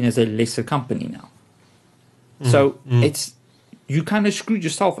now seen as a lesser company now. So it's, you kind of screwed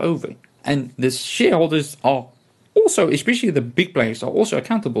yourself over. And the shareholders are also, especially the big players, are also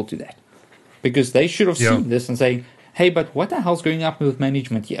accountable to that. Because they should have seen this and say, hey, but what the hell's going up with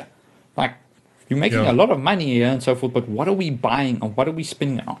management here? Like, you're making a lot of money here and so forth, but what are we buying and what are we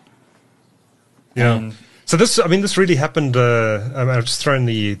spending it on? Yeah. So this really happened. I've just thrown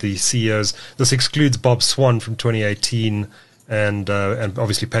the CEOs. This excludes Bob Swan from 2018 and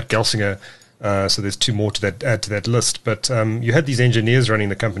obviously Pat Gelsinger. So there's two more to add to that list. But you had these engineers running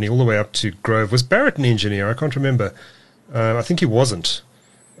the company all the way up to Grove. Was Barrett an engineer? I can't remember. I think he wasn't.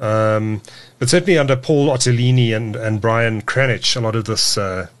 But certainly under Paul Ottolini and Brian Kranich, a lot of this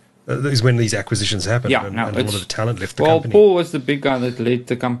is when these acquisitions happened, and a lot of the talent left the company. Paul was the big guy that led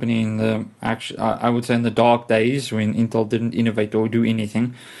the company in the I would say in the dark days when Intel didn't innovate or do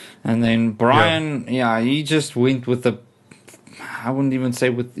anything. And then Brian, he just went with the, I wouldn't even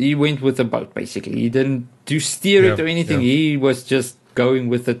say he went with the boat, basically. He didn't steer it or anything. He was just going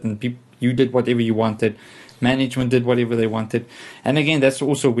with it, and you did whatever you wanted. Management did whatever they wanted. And again, that's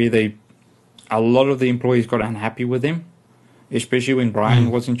also where a lot of the employees got unhappy with him, especially when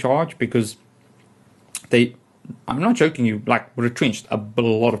Brian was in charge, because I'm not joking you, like retrenched a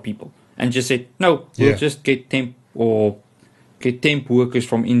lot of people and just said, no, we'll just get temp workers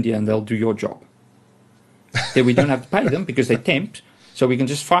from India and they'll do your job. Then we don't have to pay them because they're temps, so we can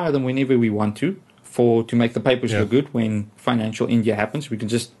just fire them whenever we want to make the papers look good. When financial India happens, we can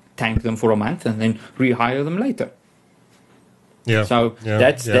just tank them for a month and then rehire them later. Yeah. So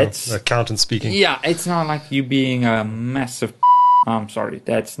that's accountant speaking. Yeah, it's not like you being a massive. I'm sorry,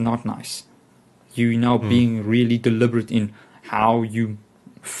 that's not nice. You know, being really deliberate in how you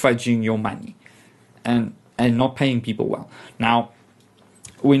fudging your money, and not paying people well. Now,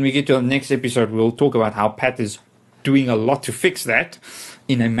 when we get to the next episode, we'll talk about how Pat is doing a lot to fix that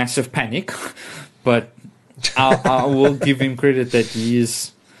in a massive panic. But I will give him credit that he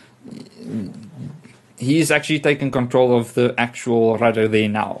is actually taking control of the actual rudder there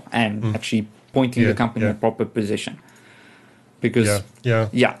now and actually pointing the company in a proper position. Because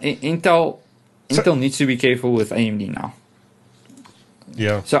Intel needs to be careful with AMD now.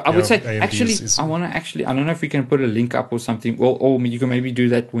 Yeah. So I would say AMD I don't know if we can put a link up or something. Well, or you can maybe do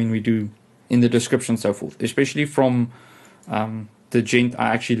that when we do in the description and so forth. Especially from the gent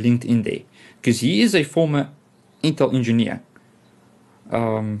I actually linked in there, because he is a former Intel engineer.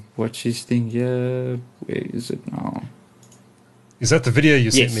 What's his thing here? Where is it now? Is that the video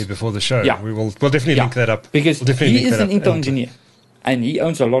you sent me before the show? Yeah. We'll definitely link that up. Because he is an Intel engineer. And he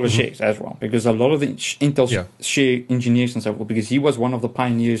owns a lot of Mm-hmm. shares as well. Because a lot of the Intel share engineers and so forth. Because he was one of the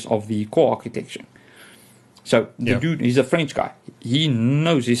pioneers of the core architecture. So the dude, he's a French guy. He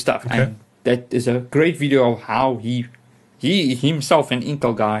knows his stuff. Okay. And that is a great video of how he himself, an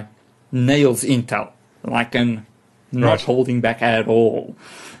Intel guy, nails Intel. Like not holding back at all.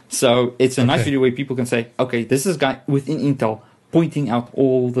 So it's a nice video where people can say, okay, this is a guy within Intel pointing out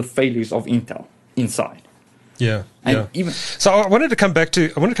all the failures of Intel inside. Yeah. And So I wanted to come back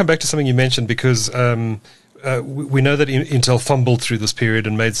to something you mentioned, because we know that Intel fumbled through this period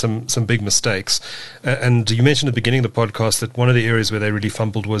and made some big mistakes. And you mentioned at the beginning of the podcast that one of the areas where they really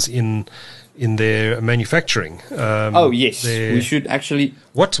fumbled was in their manufacturing. We should actually.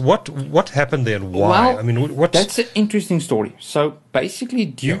 What happened there and why? Well, that's an interesting story. So basically,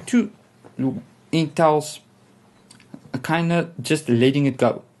 due to Intel's kind of just letting it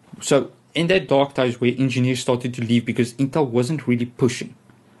go. So in that dark times where engineers started to leave because Intel wasn't really pushing,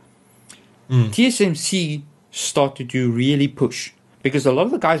 TSMC started to really push because a lot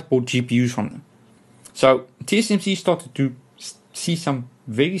of the guys bought GPUs from them. So TSMC started to see some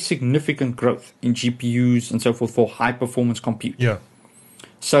very significant growth in GPUs and so forth for high performance compute. Yeah.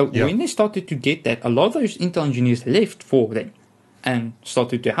 So when they started to get that, a lot of those Intel engineers left for them and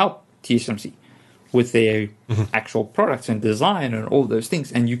started to help TSMC with their actual products and design and all those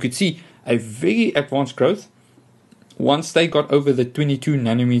things. And you could see a very advanced growth once they got over the 22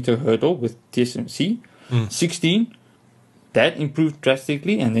 nanometer hurdle with TSMC. 16, that improved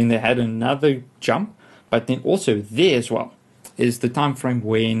drastically, and then they had another jump. But then also there as well is the time frame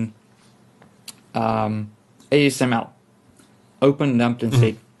when ASML opened up and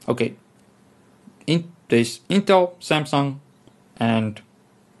said, okay, there's Intel, Samsung, and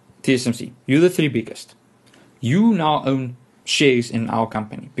TSMC. You're the three biggest. You now own shares in our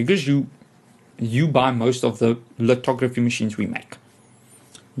company because you buy most of the lithography machines we make.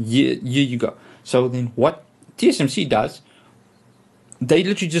 Here you go. So then what TSMC does, they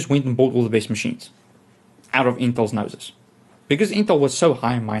literally just went and bought all the best machines out of Intel's noses. Because Intel was so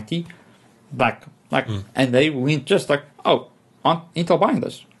high and mighty, and they went just like, oh, aren't Intel buying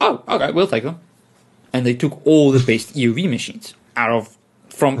this? Oh, okay, we'll take them. And they took all the best EUV machines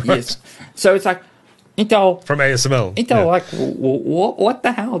from ES. So it's like, Intel from ASML. Intel, like, what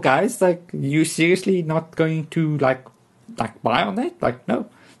the hell, guys? Like, you seriously not going to like buy on that? Like, no.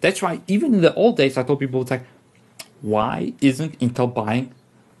 That's why even in the old days, I told people, it's like, why isn't Intel buying?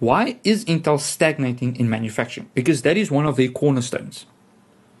 Why is Intel stagnating in manufacturing? Because that is one of their cornerstones.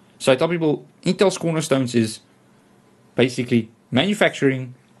 So I tell people, Intel's cornerstones is basically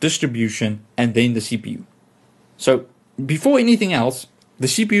manufacturing, distribution, and then the CPU. So before anything else, the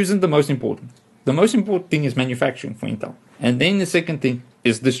CPU isn't the most important. The most important thing is manufacturing for Intel. And then the second thing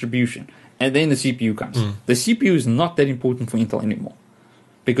is distribution. And then the CPU comes. The CPU is not that important for Intel anymore,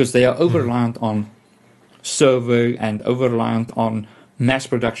 because they are over-reliant on server and over-reliant on mass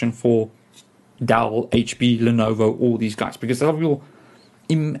production for Dell, HP, Lenovo, all these guys. Because a lot of people,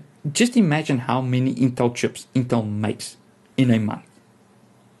 just imagine how many Intel chips Intel makes in a month.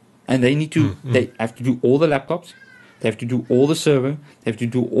 And they need to, they have to do all the laptops, they have to do all the server, they have to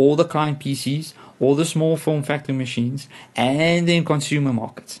do all the client PCs, all the small form factor machines, and then consumer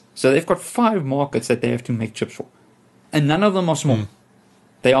markets. So they've got 5 markets that they have to make chips for. And none of them are small.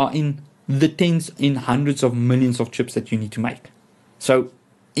 They are in the tens, in hundreds of millions of chips that you need to make. So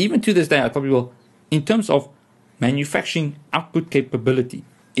even to this day, I tell people, in terms of manufacturing output capability,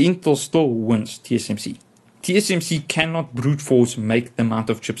 Intel still wins TSMC. TSMC cannot brute force make the amount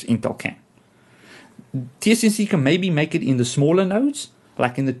of chips Intel can. TSMC can maybe make it in the smaller nodes,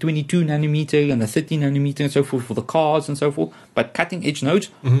 like in the 22 nanometer and the 30 nanometer and so forth for the cars and so forth. But cutting edge nodes,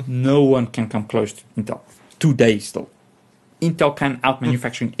 no one can come close to Intel today still. Intel can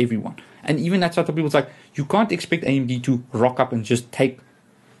out-manufacturing everyone. And even that's what people like, you can't expect AMD to rock up and just take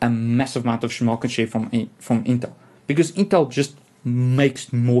a massive amount of market share from Intel. Because Intel just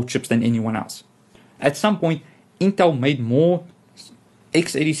makes more chips than anyone else. At some point, Intel made more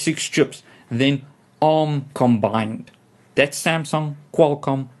x86 chips than ARM combined. That's Samsung,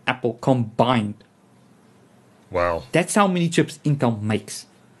 Qualcomm, Apple combined. Wow. That's how many chips Intel makes.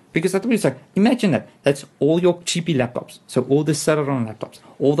 Because that's what it's like, imagine that. That's all your cheapy laptops. So all the Celeron laptops,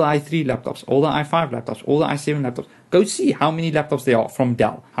 all the i3 laptops, all the i5 laptops, all the i7 laptops. Go see how many laptops there are from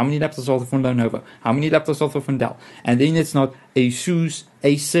Dell. How many laptops are there from Lenovo? How many laptops are there from Dell? And then it's not ASUS,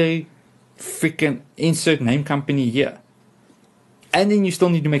 Acer, freaking insert name company here. And then you still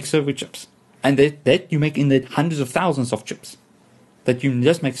need to make server chips. And that you make in the hundreds of thousands of chips that you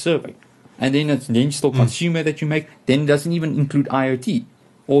just make server. And then it's then still consumer that you make. Then it doesn't even include IoT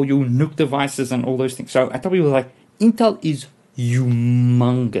or your NUC devices and all those things. So I thought people were like, Intel is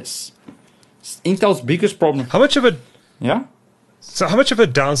humongous. Intel's biggest problem. How much of a Yeah? So how much of a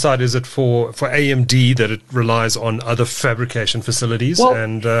downside is it for AMD that it relies on other fabrication facilities? Well,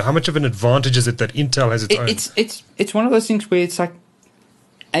 and how much of an advantage is it that Intel has its own? It's one of those things where it's like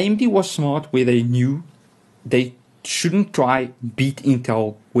AMD was smart where they knew they shouldn't try beat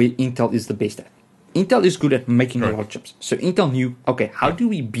Intel where Intel is the best at. Intel is good at making a lot of chips. So Intel knew, okay, how do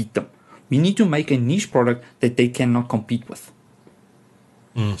we beat them? We need to make a niche product that they cannot compete with.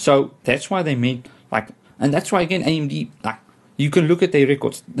 So that's why they made and that's why again AMD you can look at their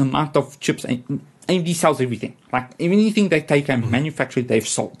records, the amount of chips. AMD sells everything. Like anything that they can manufacture, they've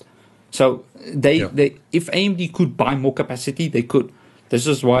sold. So they if AMD could buy more capacity, they could. This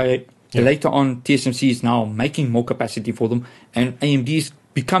is why later on TSMC is now making more capacity for them, and AMD is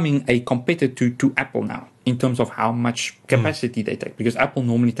becoming a competitor to Apple now in terms of how much capacity they take, because Apple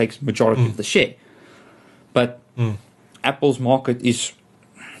normally takes majority of the share, but Apple's market is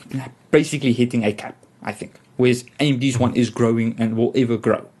basically hitting a cap, I think. Whereas AMD's one is growing and will ever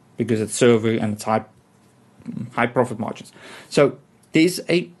grow because it's server and it's high profit margins. So there's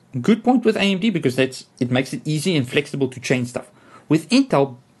a good point with AMD because it makes it easy and flexible to change stuff. With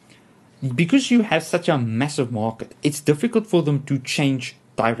Intel, because you have such a massive market, it's difficult for them to change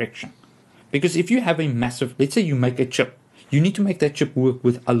direction. Because if you have a massive, let's say you make a chip, you need to make that chip work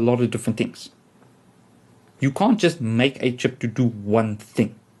with a lot of different things. You can't just make a chip to do one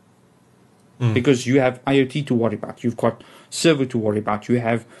thing. Because you have IoT to worry about, you've got server to worry about, you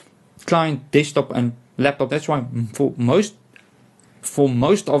have client, desktop, and laptop. That's why for most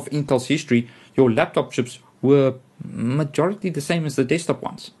of Intel's history, your laptop chips were majority the same as the desktop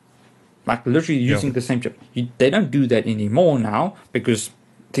ones, like literally using the same chip. They don't do that anymore now because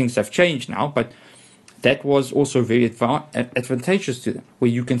things have changed now. But that was also very advantageous to them, where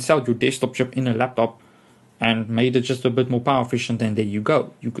you can sell your desktop chip in a laptop and made it just a bit more power efficient. And there you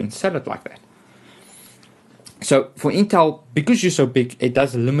go, you can sell it like that. So for Intel, because you're so big, it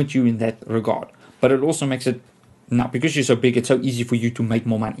does limit you in that regard. But it also makes it, now because you're so big, it's so easy for you to make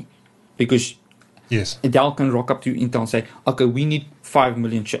more money. Because Dell can rock up to Intel and say, okay, we need 5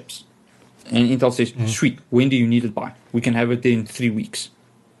 million chips. And Intel says, sweet, when do you need it by? We can have it in 3 weeks.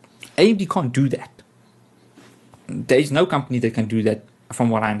 AMD can't do that. There is no company that can do that,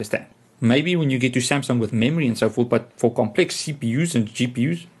 from what I understand. Maybe when you get to Samsung with memory and so forth, but for complex CPUs and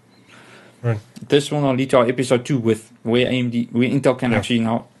GPUs, this will now lead to our episode 2 with where Intel can actually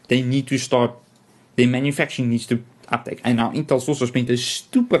now, they need to start, their manufacturing needs to uptake. And now Intel's also spent a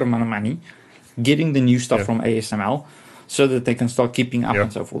stupid amount of money getting the new stuff from ASML so that they can start keeping up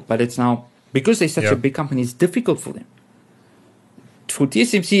and so forth. But it's now, because they're such a big company, it's difficult for them. For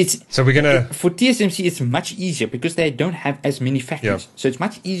TSMC, it's much easier because they don't have as many factories. So it's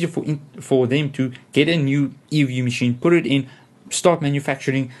much easier for them to get a new EUV machine, put it in, start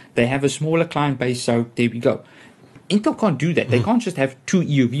manufacturing. They have a smaller client base, so there we go. Intel can't do that. They can't just have 2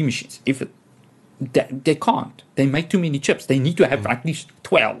 EUV machines. They can't. They make too many chips. They need to have at least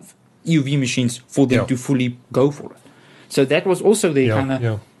 12 EUV machines for them to fully go for it. So that was also the kind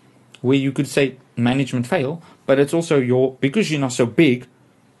of where you could say management fail, but it's also because you're not so big,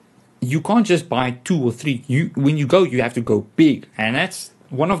 you can't just buy 2 or 3. When you go, you have to go big, and that's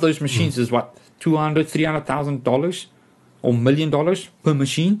one of those machines is what $200,000-$300,000 or $1 million per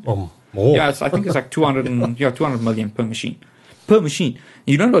machine. More. I think it's like 200 million per machine. Per machine,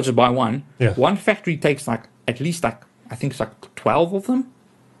 you don't just buy one. One factory takes at least I think it's 12 of them.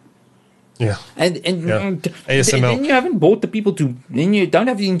 Yeah. And ASML. then you haven't bought the people then you don't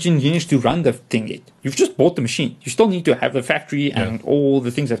have the engineers to run the thing yet. You've just bought the machine. You still need to have the factory and all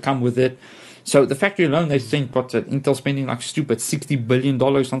the things that come with it. So the factory alone, they think Intel spending like stupid $60 billion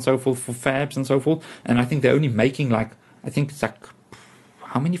and so forth for fabs and so forth. And I think they're only making how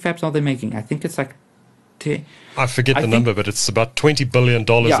many fabs are they making? I think it's like I forget the number, but it's about $20 billion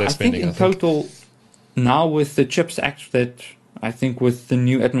they're spending. I think in total, now with the CHIPS Act that I think with the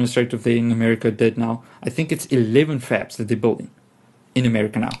new administrative there in America did now, I think it's 11 fabs that they're building in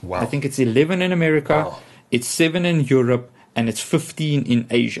America now. Wow. I think it's 11 in America, it's 7 in Europe, and it's 15 in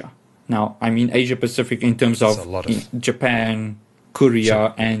Asia. Now, I mean Asia Pacific in terms of Japan,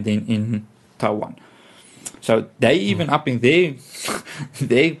 Korea, and then in Taiwan. So they even upping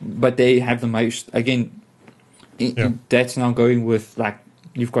but they have the most, again, that's now going with like,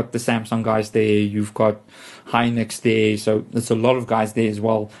 you've got the Samsung guys there, you've got Hynix there, so there's a lot of guys there as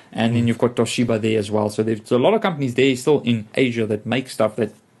well, and then you've got Toshiba there as well. So there's a lot of companies there still in Asia that make stuff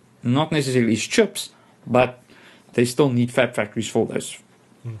that not necessarily is chips, but they still need fab factories for those.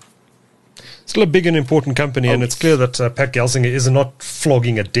 Still a big and important company, and it's clear that Pat Gelsinger is not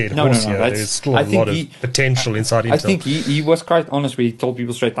flogging a dead horse here. There's still a lot of potential inside Intel. I think he was quite honest when he told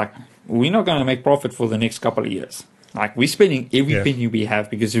people straight, like, we're not going to make profit for the next couple of years. Like, we're spending every penny we have,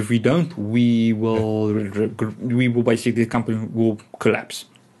 because if we don't, we will basically, the company will collapse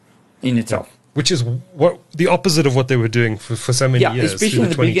in itself. Which is what the opposite of what they were doing for so many years,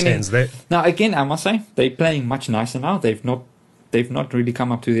 especially through the 2010s. Now, again, I must say, they're playing much nicer now. They've not really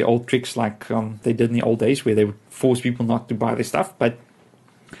come up to the old tricks like they did in the old days, where they would force people not to buy their stuff. But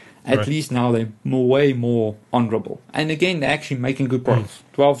at least now they're way more honorable. And again, they're actually making good products.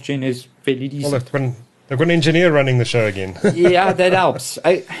 12th Gen is fairly decent. Well, they've got an engineer running the show again. Yeah, that helps.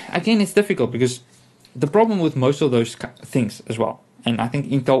 Again, it's difficult because the problem with most of those things as well, and I think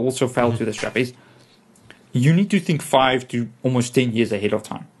Intel also fell to this trap, is you need to think 5 to almost 10 years ahead of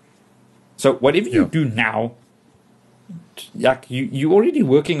time. So whatever you do now, like you're already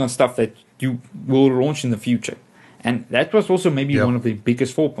working on stuff that you will launch in the future. And that was also maybe one of the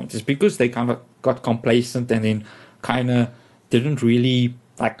biggest fall points, is because they kind of got complacent and then kind of didn't really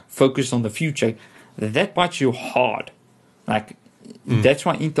like focus on the future. That bites you hard. Like that's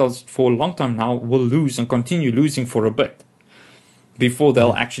why Intel for a long time now will lose and continue losing for a bit before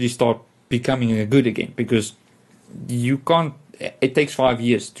they'll actually start becoming good again, because you can't, it takes 5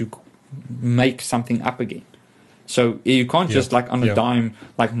 years to make something up again. So you can't just like on a dime,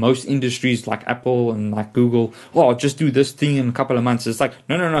 like most industries like Apple and like Google, just do this thing in a couple of months. It's like,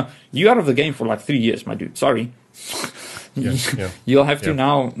 no, you're out of the game for like 3 years, my dude. Sorry. You'll have to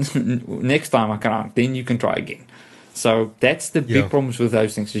now, next time I come out, then you can try again. So that's the big problems with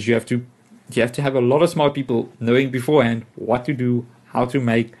those things, is you have to have a lot of smart people knowing beforehand what to do, how to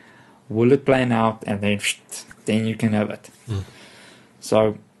make, will it plan out, and then you can have it.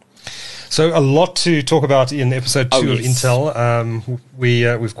 So a lot to talk about in episode 2 of Intel.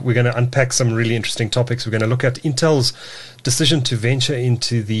 We're going to unpack some really interesting topics. We're going to look at Intel's decision to venture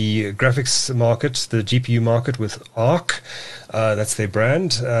into the graphics market, the GPU market, with Arc. That's their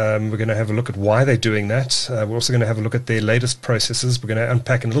brand. We're going to have a look at why they're doing that. We're also going to have a look at their latest processors. We're going to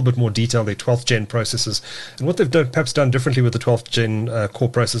unpack in a little bit more detail their 12th gen processors and what they've perhaps done differently with the 12th gen core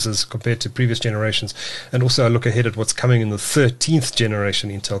processors compared to previous generations, and also a look ahead at what's coming in the 13th generation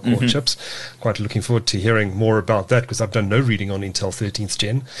Intel core chips. Quite looking forward to hearing more about that, because I've done no reading on Intel 13th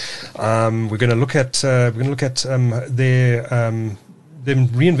gen. We're going to look at their them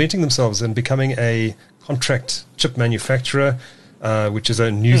reinventing themselves and becoming a contract chip manufacturer, which is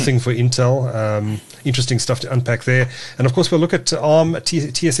a new thing for Intel. Interesting stuff to unpack there. And of course, we'll look at ARM,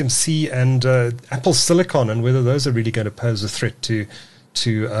 TSMC, and Apple Silicon, and whether those are really going to pose a threat to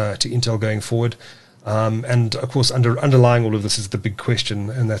Intel going forward. And of course, underlying all of this is the big question,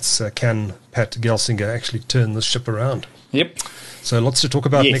 and that's can Pat Gelsinger actually turn this ship around? Yep. So lots to talk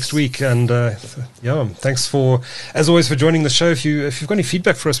about next week, and thanks as always for joining the show. If you've got any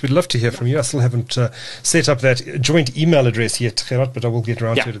feedback for us, we'd love to hear from you. I still haven't set up that joint email address yet, Gerhard, but I will get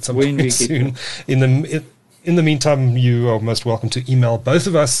around to it at some point soon. In the meantime, you are most welcome to email both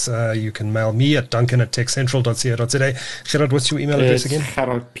of us. You can mail me at duncan@techcentral.co.za. Gerhard, what's your email address again?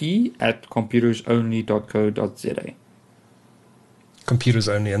 gerhardp@computersonly.co.za. Computers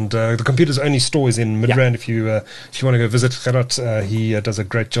Only, and the Computers Only store is in Midrand. If you want to go visit Gerhard, he does a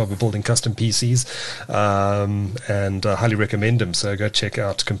great job of building custom PCs, and highly recommend him. So go check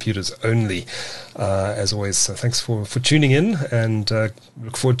out Computers Only. As always, so thanks for tuning in, and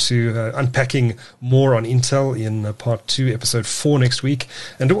look forward to unpacking more on Intel in part 2, episode 4 next week.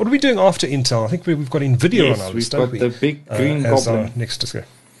 And what are we doing after Intel? I think we've got NVIDIA on our list. We've got the big green goblin next discussion.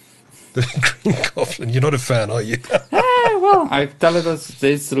 The Green Goblin. You're not a fan, are you? Well, I tell it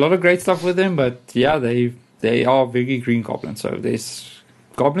there's a lot of great stuff with them, but yeah, they are very Green Goblins. So there's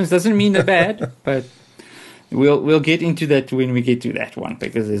goblins doesn't mean they're bad, but we'll get into that when we get to that one,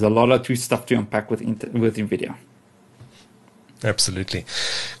 because there's a lot of stuff to unpack with NVIDIA. Absolutely.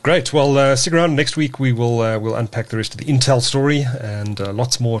 Great. Well, stick around. Next week we will we'll unpack the rest of the Intel story and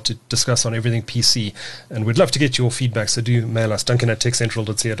lots more to discuss on everything PC. And we'd love to get your feedback, so do mail us,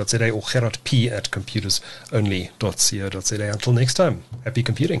 Duncan@techcentral.co.za or Gerhard P@computersonly.co.za. Until next time, happy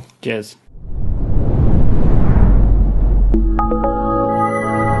computing. Cheers.